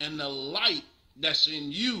life and the light that's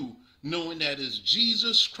in you, knowing that it's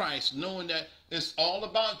Jesus Christ, knowing that it's all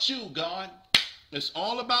about you, God. It's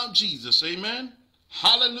all about Jesus. Amen.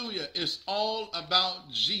 Hallelujah. It's all about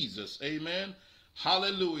Jesus. Amen.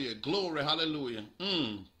 Hallelujah. Glory. Hallelujah.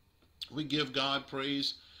 We give God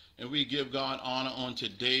praise and we give God honor on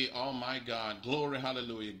today. Oh my God. Glory.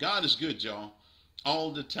 Hallelujah. God is good, y'all.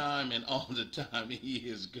 All the time, and all the time he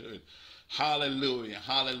is good. Hallelujah.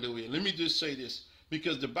 Hallelujah. Let me just say this,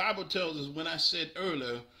 because the Bible tells us, when I said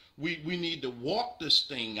earlier, we need to walk this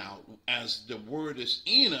thing out as the word is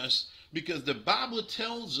in us, because the Bible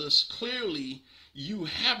tells us clearly. You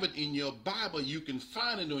have it in your Bible. You can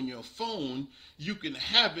find it on your phone. You can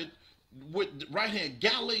have it with right here,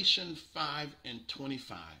 Galatians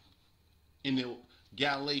 5:25. In the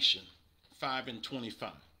Galatians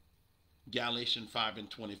 5:25. Galatians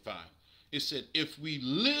 5:25. It said, if we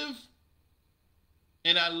live,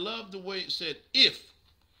 and I love the way it said,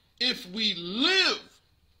 if we live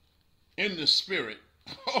in the Spirit,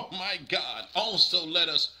 oh my God, also let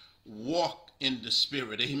us walk in the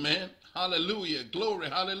Spirit. Amen. Hallelujah. Glory.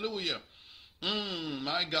 Hallelujah.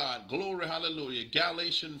 My God. Glory. Hallelujah.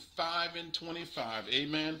 Galatians 5:25.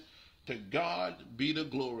 Amen. To God be the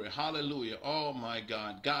glory. Hallelujah. Oh my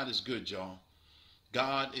God. God is good, y'all.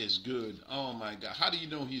 God is good. Oh my God. How do you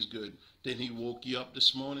know he's good? Then he woke you up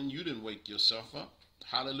this morning. You didn't wake yourself up.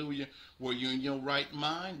 Hallelujah. Were you in your right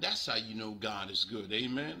mind? That's how you know God is good.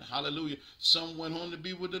 Amen. Hallelujah. Some went on to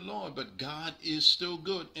be with the Lord, but God is still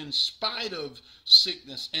good in spite of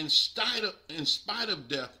sickness, in spite of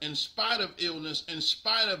death, in spite of illness, in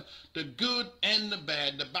spite of the good and the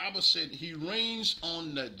bad. The Bible said he reigns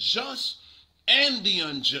on the just and the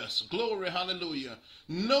unjust. Glory, hallelujah.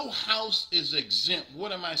 No house is exempt.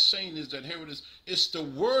 What am I saying is that here it is. It's the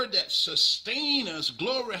word that sustains us.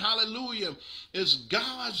 Glory, hallelujah. It's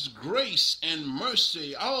God's grace and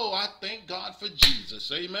mercy. Oh, I thank God for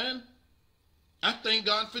Jesus. Amen. I thank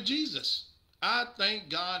God for Jesus. I thank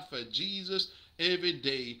God for Jesus. every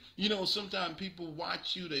day. You know, sometimes people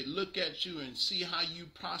watch you, they look at you and see how you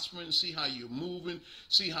prospering, see how you're moving,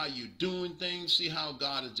 see how you're doing things, see how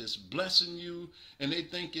God is just blessing you, and they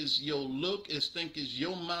think it's your look, think it's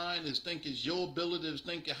your mind, think it's your ability,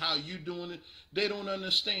 think how you doing it. They don't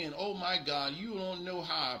understand. Oh my God, you don't know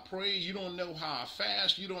how I pray, you don't know how I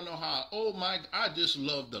fast, you don't know how, oh my, I just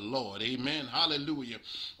love the Lord. Amen. Hallelujah.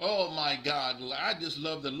 Oh my God, I just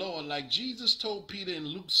love the Lord. Like Jesus told Peter in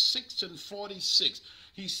Luke 6:46,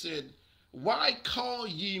 he said, why call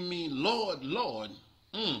ye me Lord, Lord,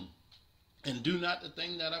 and do not the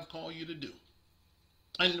thing that I've called you to do?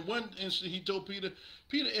 And one instant he told Peter,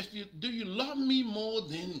 Peter, do you love me more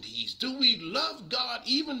than these? Do we love God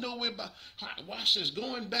even though we're, watch this,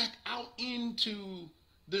 going back out into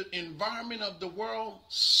the environment of the world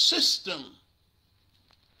system?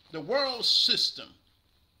 The world system.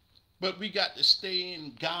 But we got to stay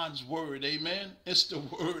in God's word. Amen. It's the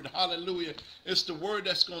word. Hallelujah. It's the word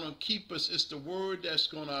that's going to keep us. It's the word that's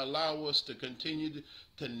going to allow us to continue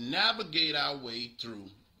to navigate our way through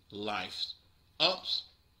life's ups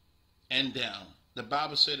and down. The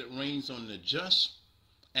Bible said it rains on the just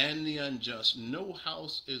and the unjust. No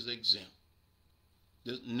house is exempt.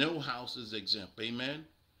 No house is exempt. Amen.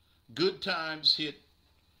 Good times hit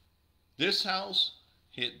this house,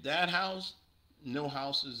 hit that house. No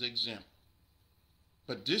house is exempt.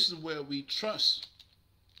 But this is where we trust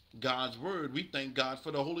God's word. We thank God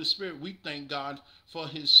for the Holy Spirit. We thank God for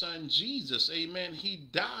his son Jesus. Amen. He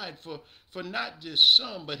died for not just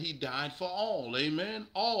some, but he died for all. Amen.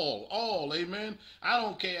 All. Amen. I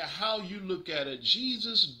don't care how you look at it.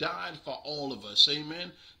 Jesus died for all of us.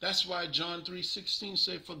 Amen. That's why John 3:16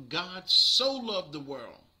 said, for God so loved the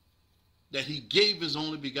world that he gave his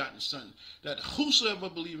only begotten son, that whosoever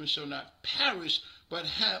believeth shall not perish, but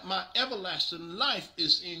have my everlasting life.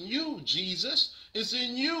 Is in you, Jesus. It's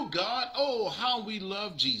in you, God. Oh, how we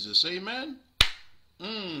love Jesus. Amen.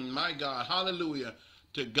 My God. Hallelujah.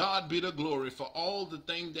 To God be the glory for all the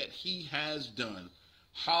things that he has done.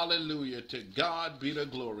 Hallelujah. To God be the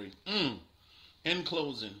glory. In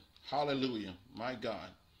closing, hallelujah. My God.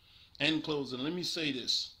 In closing, let me say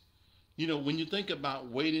this. You know, when you think about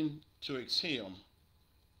waiting to exhale,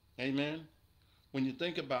 amen, when you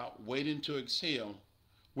think about waiting to exhale,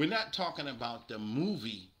 we're not talking about the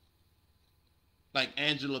movie like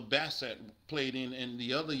Angela Bassett played in and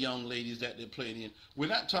the other young ladies that they played in. We're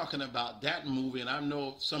not talking about that movie. And I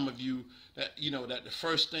know some of you that, you know, that the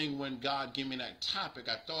first thing when God gave me that topic,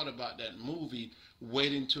 I thought about that movie,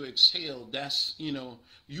 Waiting to Exhale. That's, you know,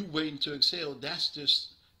 you waiting to exhale, that's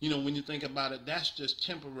just, you know, when you think about it, that's just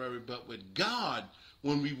temporary. But with God,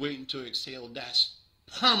 when we waiting to exhale, that's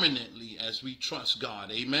permanently as we trust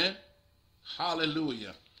God. Amen.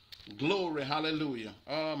 Hallelujah. Glory. Hallelujah.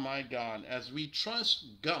 Oh my God. As we trust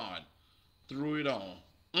God through it all.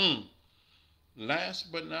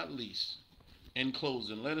 Last but not least, in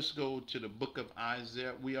closing, let us go to the book of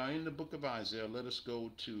Isaiah. We are in the book of Isaiah. Let us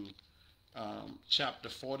go to chapter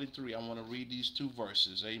 43. I want to read these two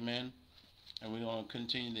verses. Amen. And we're going to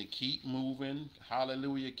continue to keep moving.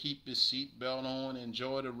 Hallelujah. Keep your seatbelt on.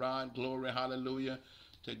 Enjoy the ride. Glory. Hallelujah.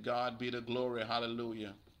 To God be the glory.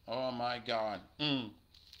 Hallelujah. Oh, my God.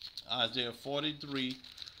 Isaiah 43,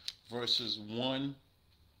 verses 1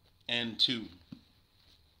 and 2.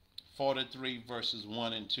 43, verses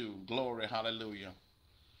 1 and 2. Glory. Hallelujah.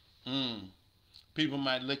 People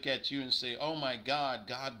might look at you and say, oh, my God,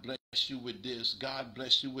 God bless you with this. God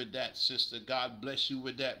bless you with that, sister. God bless you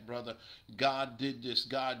with that, brother. God did this.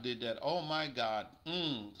 God did that. Oh, my God.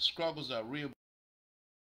 Struggles are real.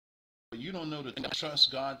 You don't know to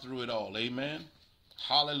trust God through it all. Amen.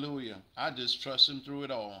 Hallelujah. I just trust him through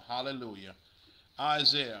it all. Hallelujah.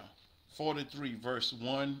 Isaiah 43, verse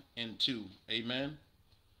 1 and 2. Amen.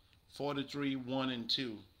 43, 1 and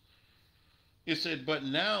 2. It said, but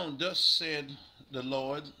now thus said the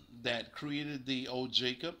Lord that created thee, O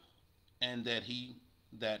Jacob, and that he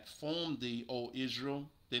that formed thee, O Israel.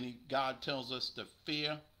 Then God tells us to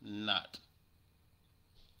fear not.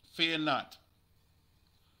 Fear not.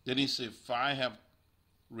 Then he said, for I have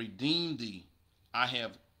redeemed thee. I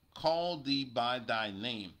have called thee by thy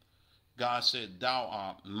name. God said, thou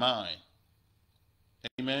art mine.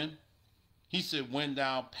 Amen. He said, when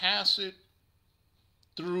thou passest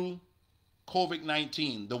through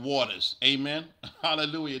COVID-19, the waters. Amen.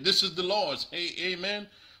 Hallelujah. This is the Lord's. Amen.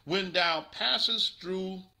 When thou passest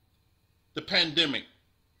through the pandemic,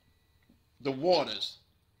 the waters,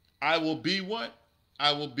 I will be what?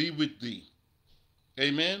 I will be with thee.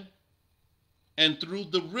 Amen. And through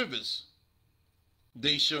the rivers,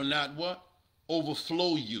 they shall not what?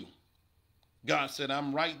 Overflow you. God said,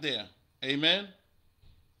 I'm right there. Amen.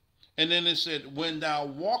 And then it said, when thou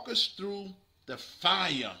walkest through the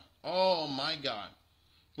fire. Oh my God.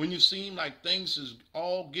 When you seem like things is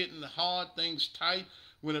all getting hard, things tight,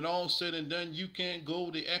 when it all said and done, you can't go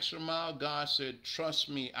the extra mile. God said, trust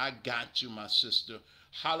me, I got you, my sister.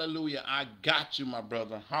 Hallelujah. I got you, my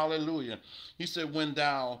brother. Hallelujah. He said, when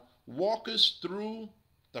thou walkest through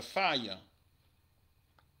the fire,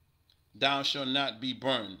 thou shalt not be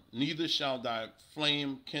burned, neither shall thy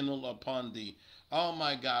flame kindle upon thee. Oh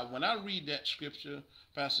my God. When I read that scripture,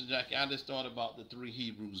 Pastor Jackie, I just thought about the 3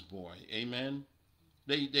 Hebrews boy. Amen.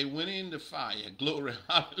 They went in the fire. Glory,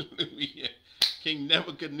 hallelujah. King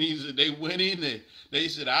Nebuchadnezzar, they went in there. They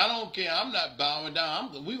said, I don't care. I'm not bowing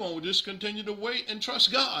down. We're going to just continue to wait and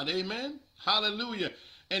trust God. Amen. Hallelujah.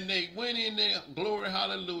 And they went in there. Glory,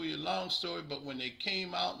 hallelujah. Long story, but when they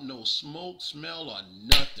came out, no smoke, smell, or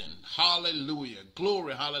nothing. Hallelujah.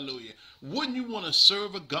 Glory, hallelujah. Wouldn't you want to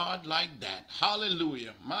serve a God like that?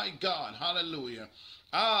 Hallelujah. My God, hallelujah.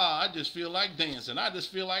 I just feel like dancing. I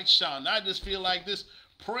just feel like shouting. I just feel like this,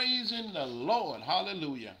 praising the Lord.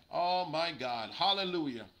 Hallelujah. Oh, my God.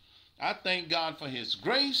 Hallelujah. I thank God for his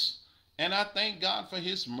grace, and I thank God for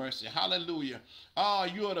his mercy. Hallelujah.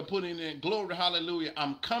 You ought to put in there, glory, hallelujah,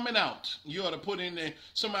 I'm coming out. You ought to put in there,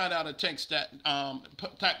 somebody ought to text that,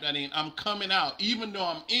 type that in. I'm coming out. Even though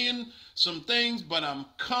I'm in some things, but I'm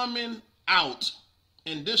coming out.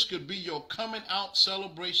 And this could be your coming out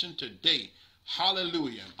celebration today.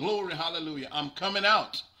 Hallelujah. Glory, hallelujah. I'm coming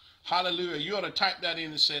out. Hallelujah. You ought to type that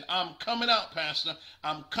in and say, I'm coming out, Pastor.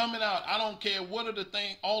 I'm coming out. I don't care what are the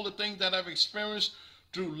things, all the things that I've experienced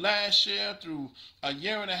through last year, through a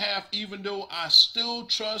year and a half, even though I still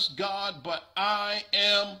trust God, but I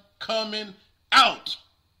am coming out.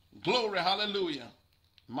 Glory, hallelujah.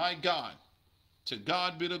 My God. To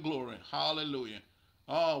God be the glory. Hallelujah.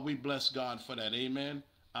 Oh, we bless God for that. Amen.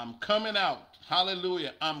 I'm coming out.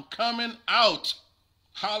 Hallelujah. I'm coming out.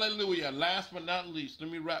 Hallelujah. Last but not least, let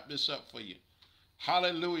me wrap this up for you.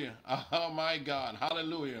 Hallelujah. Oh, my God.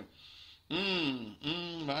 Hallelujah.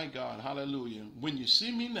 My God. Hallelujah. When you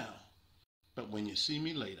see me now, but when you see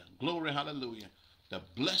me later. Glory. Hallelujah. The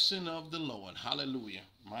blessing of the Lord. Hallelujah.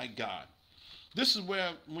 My God. This is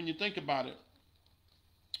where, when you think about it,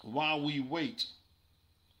 while we wait,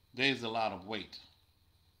 there's a lot of wait.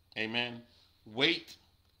 Amen. Wait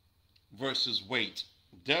versus wait.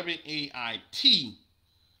 W-A-I-T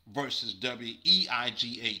versus W-E-I-G-H-T.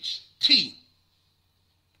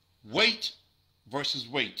 Wait versus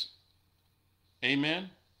wait. Amen.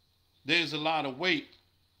 There's a lot of wait.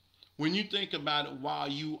 When you think about it, while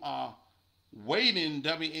you are waiting,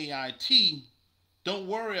 W-A-I-T, don't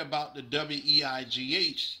worry about the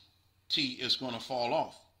W-E-I-G-H-T is going to fall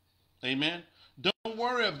off. Amen. Don't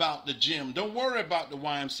worry about the gym. Don't worry about the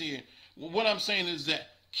YMCA. What I'm saying is that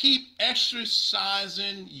keep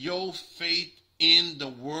exercising your faith in the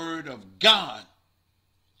Word of God.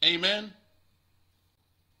 Amen.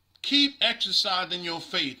 Keep exercising your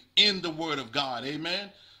faith in the Word of God. Amen.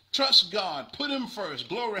 Trust God. Put him first.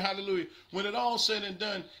 Glory, hallelujah. When it all said and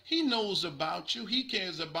done, he knows about you. He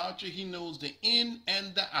cares about you. He knows the in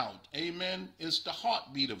and the out. Amen. It's the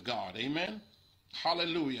heartbeat of God. Amen.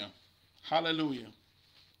 Hallelujah. Hallelujah.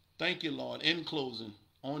 Thank you, Lord. In closing,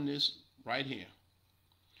 on this right here,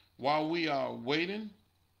 while we are waiting,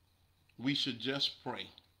 we should just pray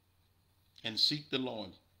and seek the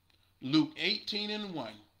Lord. Luke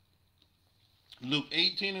 18:1. Luke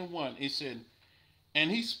 18:1, it said,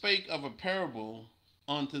 and he spake of a parable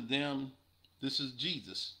unto them. This is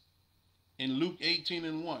Jesus. In Luke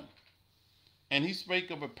 18:1. And he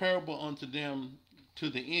spake of a parable unto them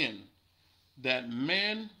to the end, that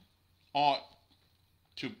men ought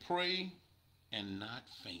to pray and not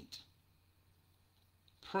faint.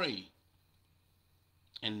 Pray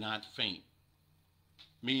and not faint.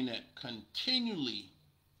 Meaning that continually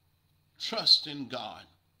trust in God.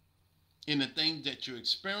 In the things that you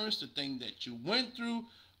experienced, the things that you went through.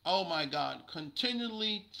 Oh my God,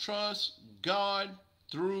 continually trust God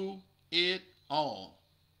through it all.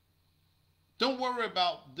 Don't worry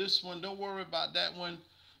about this one. Don't worry about that one.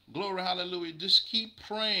 Glory, hallelujah. Just keep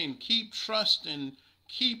praying, keep trusting,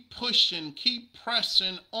 keep pushing, keep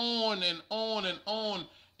pressing on and on and on.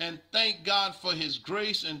 And thank God for his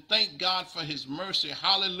grace and thank God for his mercy.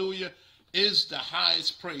 Hallelujah is the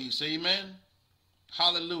highest praise. Amen.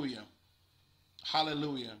 Hallelujah.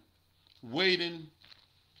 Hallelujah. Waiting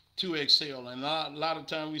to exhale. And a lot of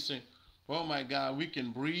times we say, oh my God, we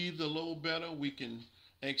can breathe a little better. We can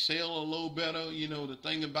exhale a little better. You know, the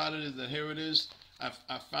thing about it is that here it is.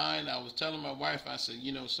 I find, I was telling my wife, I said,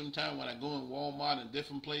 you know, sometimes when I go in Walmart and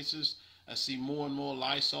different places, I see more and more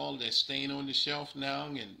Lysol that's staying on the shelf now,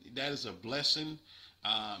 and that is a blessing.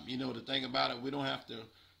 The thing about it, we don't have to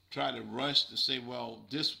try to rush to say, well,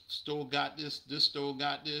 this store got this store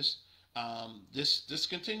got this. Just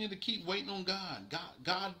continue to keep waiting on God.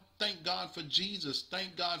 God, thank God for Jesus.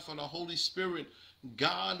 Thank God for the Holy Spirit.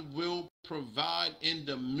 God will provide in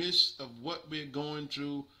the midst of what we're going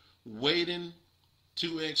through, waiting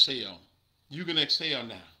to exhale. You can exhale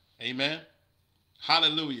now. Amen.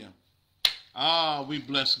 Hallelujah. We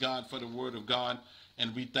bless God for the word of God,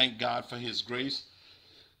 and we thank God for his grace,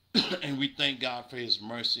 and we thank God for his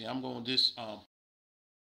mercy. I'm going to just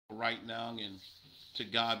right now, and to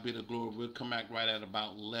God be the glory. We'll come back right at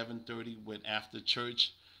about 11:30 with after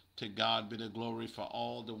church. To God be the glory for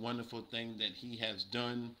all the wonderful thing that he has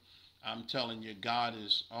done. I'm telling you, God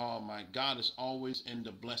is always in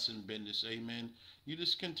the blessing business. Amen. You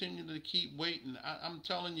just continue to keep waiting. I'm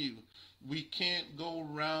telling you, we can't go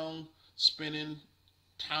around spending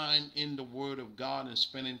time in the word of God and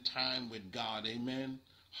spending time with God. Amen.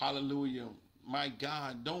 Hallelujah. My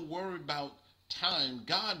God, don't worry about time.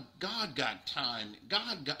 God got time.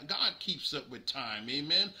 God keeps up with time.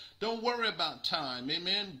 Amen. Don't worry about time.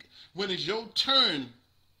 Amen. When it's your turn,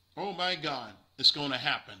 oh my God, it's going to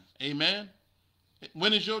happen. Amen.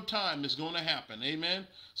 When it's your time, it's going to happen. Amen.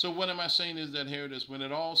 So what am I saying is that here it is. When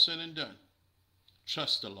it all said and done,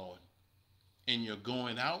 trust the Lord in your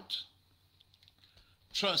going out.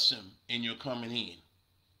 Trust him in your coming in.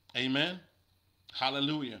 Amen.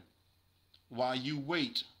 Hallelujah. While you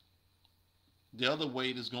wait, the other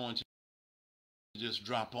weight is going to just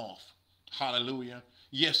drop off. Hallelujah.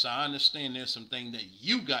 Yes, I understand there's some things that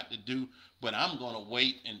you got to do, but I'm going to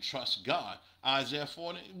wait and trust God. Isaiah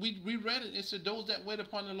 40, we read it. It said, those that wait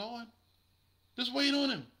upon the Lord, just wait on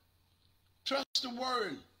him. Trust the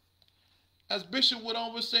word. As Bishop would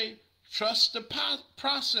always say, trust the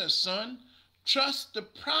process, son. Trust the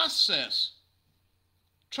process.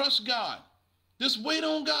 Trust God. Just wait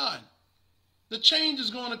on God. The change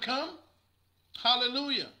is going to come.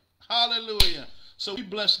 Hallelujah. Hallelujah. So we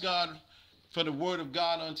bless God for the word of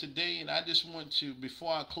God on today. And I just want to,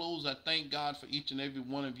 before I close, I thank God for each and every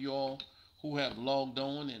one of you all who have logged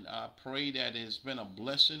on. And I pray that it's been a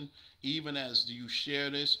blessing, even as you share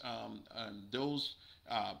this.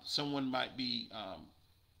 Someone might be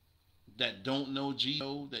that don't know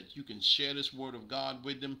Jesus, that you can share this word of God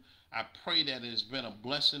with them. I pray that it has been a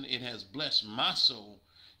blessing. It has blessed my soul.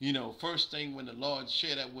 First thing when the Lord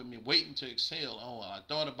shared that with me, waiting to exhale. Oh, I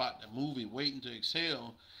thought about the movie Waiting to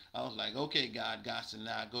Exhale. I was like, okay, God, got to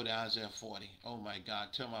now go to Isaiah 40. Oh my God,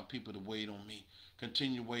 tell my people to wait on me.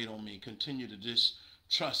 Continue to wait on me. Continue to just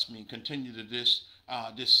trust me. Continue to just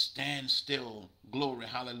stand still. Glory,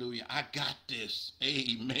 hallelujah. I got this.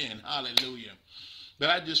 Amen. Hallelujah. But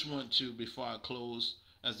I just want to, before I close,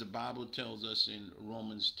 as the Bible tells us in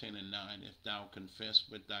Romans 10 and 9, if thou confess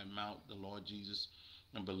with thy mouth the Lord Jesus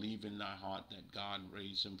and believe in thy heart that God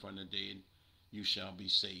raised him from the dead, you shall be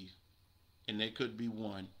saved. And there could be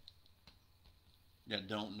one that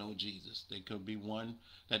don't know Jesus. There could be one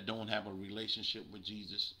that don't have a relationship with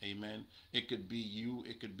Jesus. Amen. It could be you.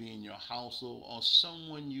 It could be in your household or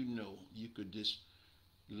someone you know. You could just,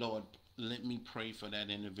 Lord, let me pray for that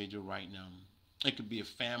individual right now. It could be a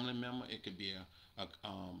family member. It could be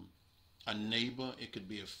a neighbor. It could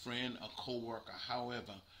be a friend, a co-worker.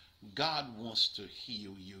 However, God wants to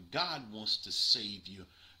heal you. God wants to save you.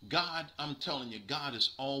 God, I'm telling you, God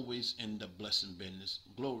is always in the blessing business.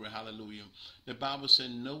 Glory, hallelujah. The Bible said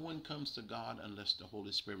no one comes to God unless the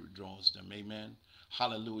Holy Spirit draws them. Amen.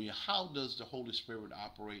 Hallelujah. How does the Holy Spirit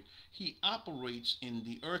operate? He operates in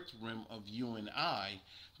the earth realm of you and I.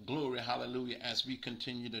 Glory, hallelujah. As we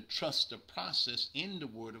continue to trust the process in the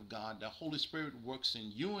Word of God, the Holy Spirit works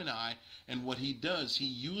in you and I. And what he does, he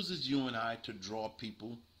uses you and I to draw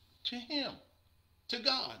people to him, to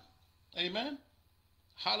God. Amen.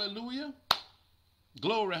 Hallelujah.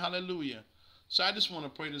 Glory, hallelujah. So I just want to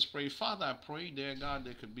pray this prayer. Father, I pray, dear God,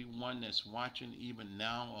 there could be one that's watching even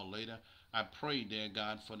now or later. I pray, dear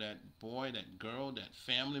God, for that boy, that girl, that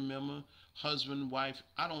family member, husband, wife.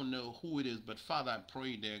 I don't know who it is, but Father, I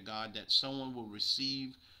pray, dear God, that someone will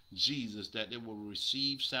receive Jesus, that they will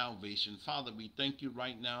receive salvation. Father, we thank you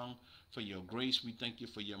right now for your grace. We thank you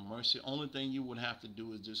for your mercy. Only thing you would have to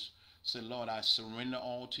do is just say, Lord, I surrender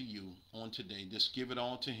all to you on today. Just give it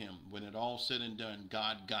all to him. When it all said and done,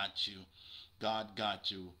 God got you. God got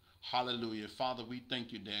you. Hallelujah. Father, we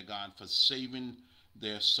thank you, dear God, for saving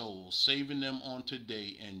their souls, saving them on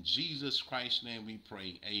today. In Jesus Christ's name we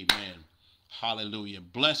pray. Amen. Hallelujah.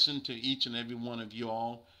 Blessing to each and every one of you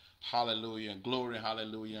all. Hallelujah. Glory.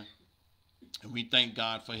 Hallelujah. And we thank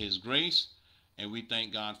God for his grace, and we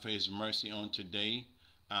thank God for his mercy on today.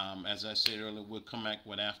 As I said earlier, we'll come back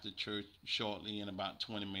with after church shortly in about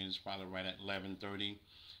 20 minutes, probably right at 11:30,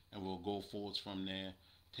 and we'll go forth from there.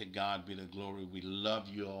 To God be the glory. We love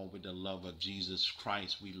you all with the love of Jesus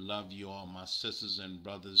Christ. We love you all, my sisters and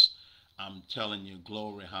brothers. I'm telling you,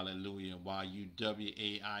 glory, hallelujah. While you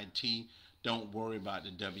WAIT, don't worry about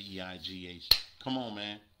the WEIGH. Come on,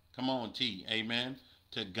 man. Come on, T. Amen.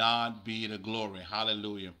 To God be the glory.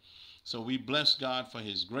 Hallelujah. So we bless God for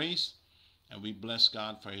his grace, and we bless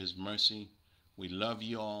God for his mercy. We love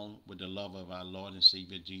you all with the love of our Lord and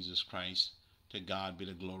Savior Jesus Christ. To God be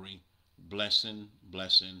the glory. Blessing,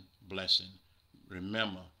 blessing, blessing.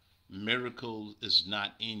 Remember, miracle is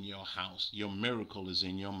not in your house. Your miracle is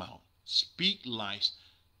in your mouth. Speak life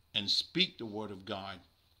and speak the word of God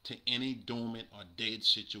to any dormant or dead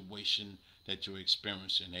situation that you're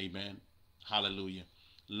experiencing. Amen. Hallelujah.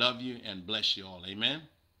 Love you and bless you all. Amen.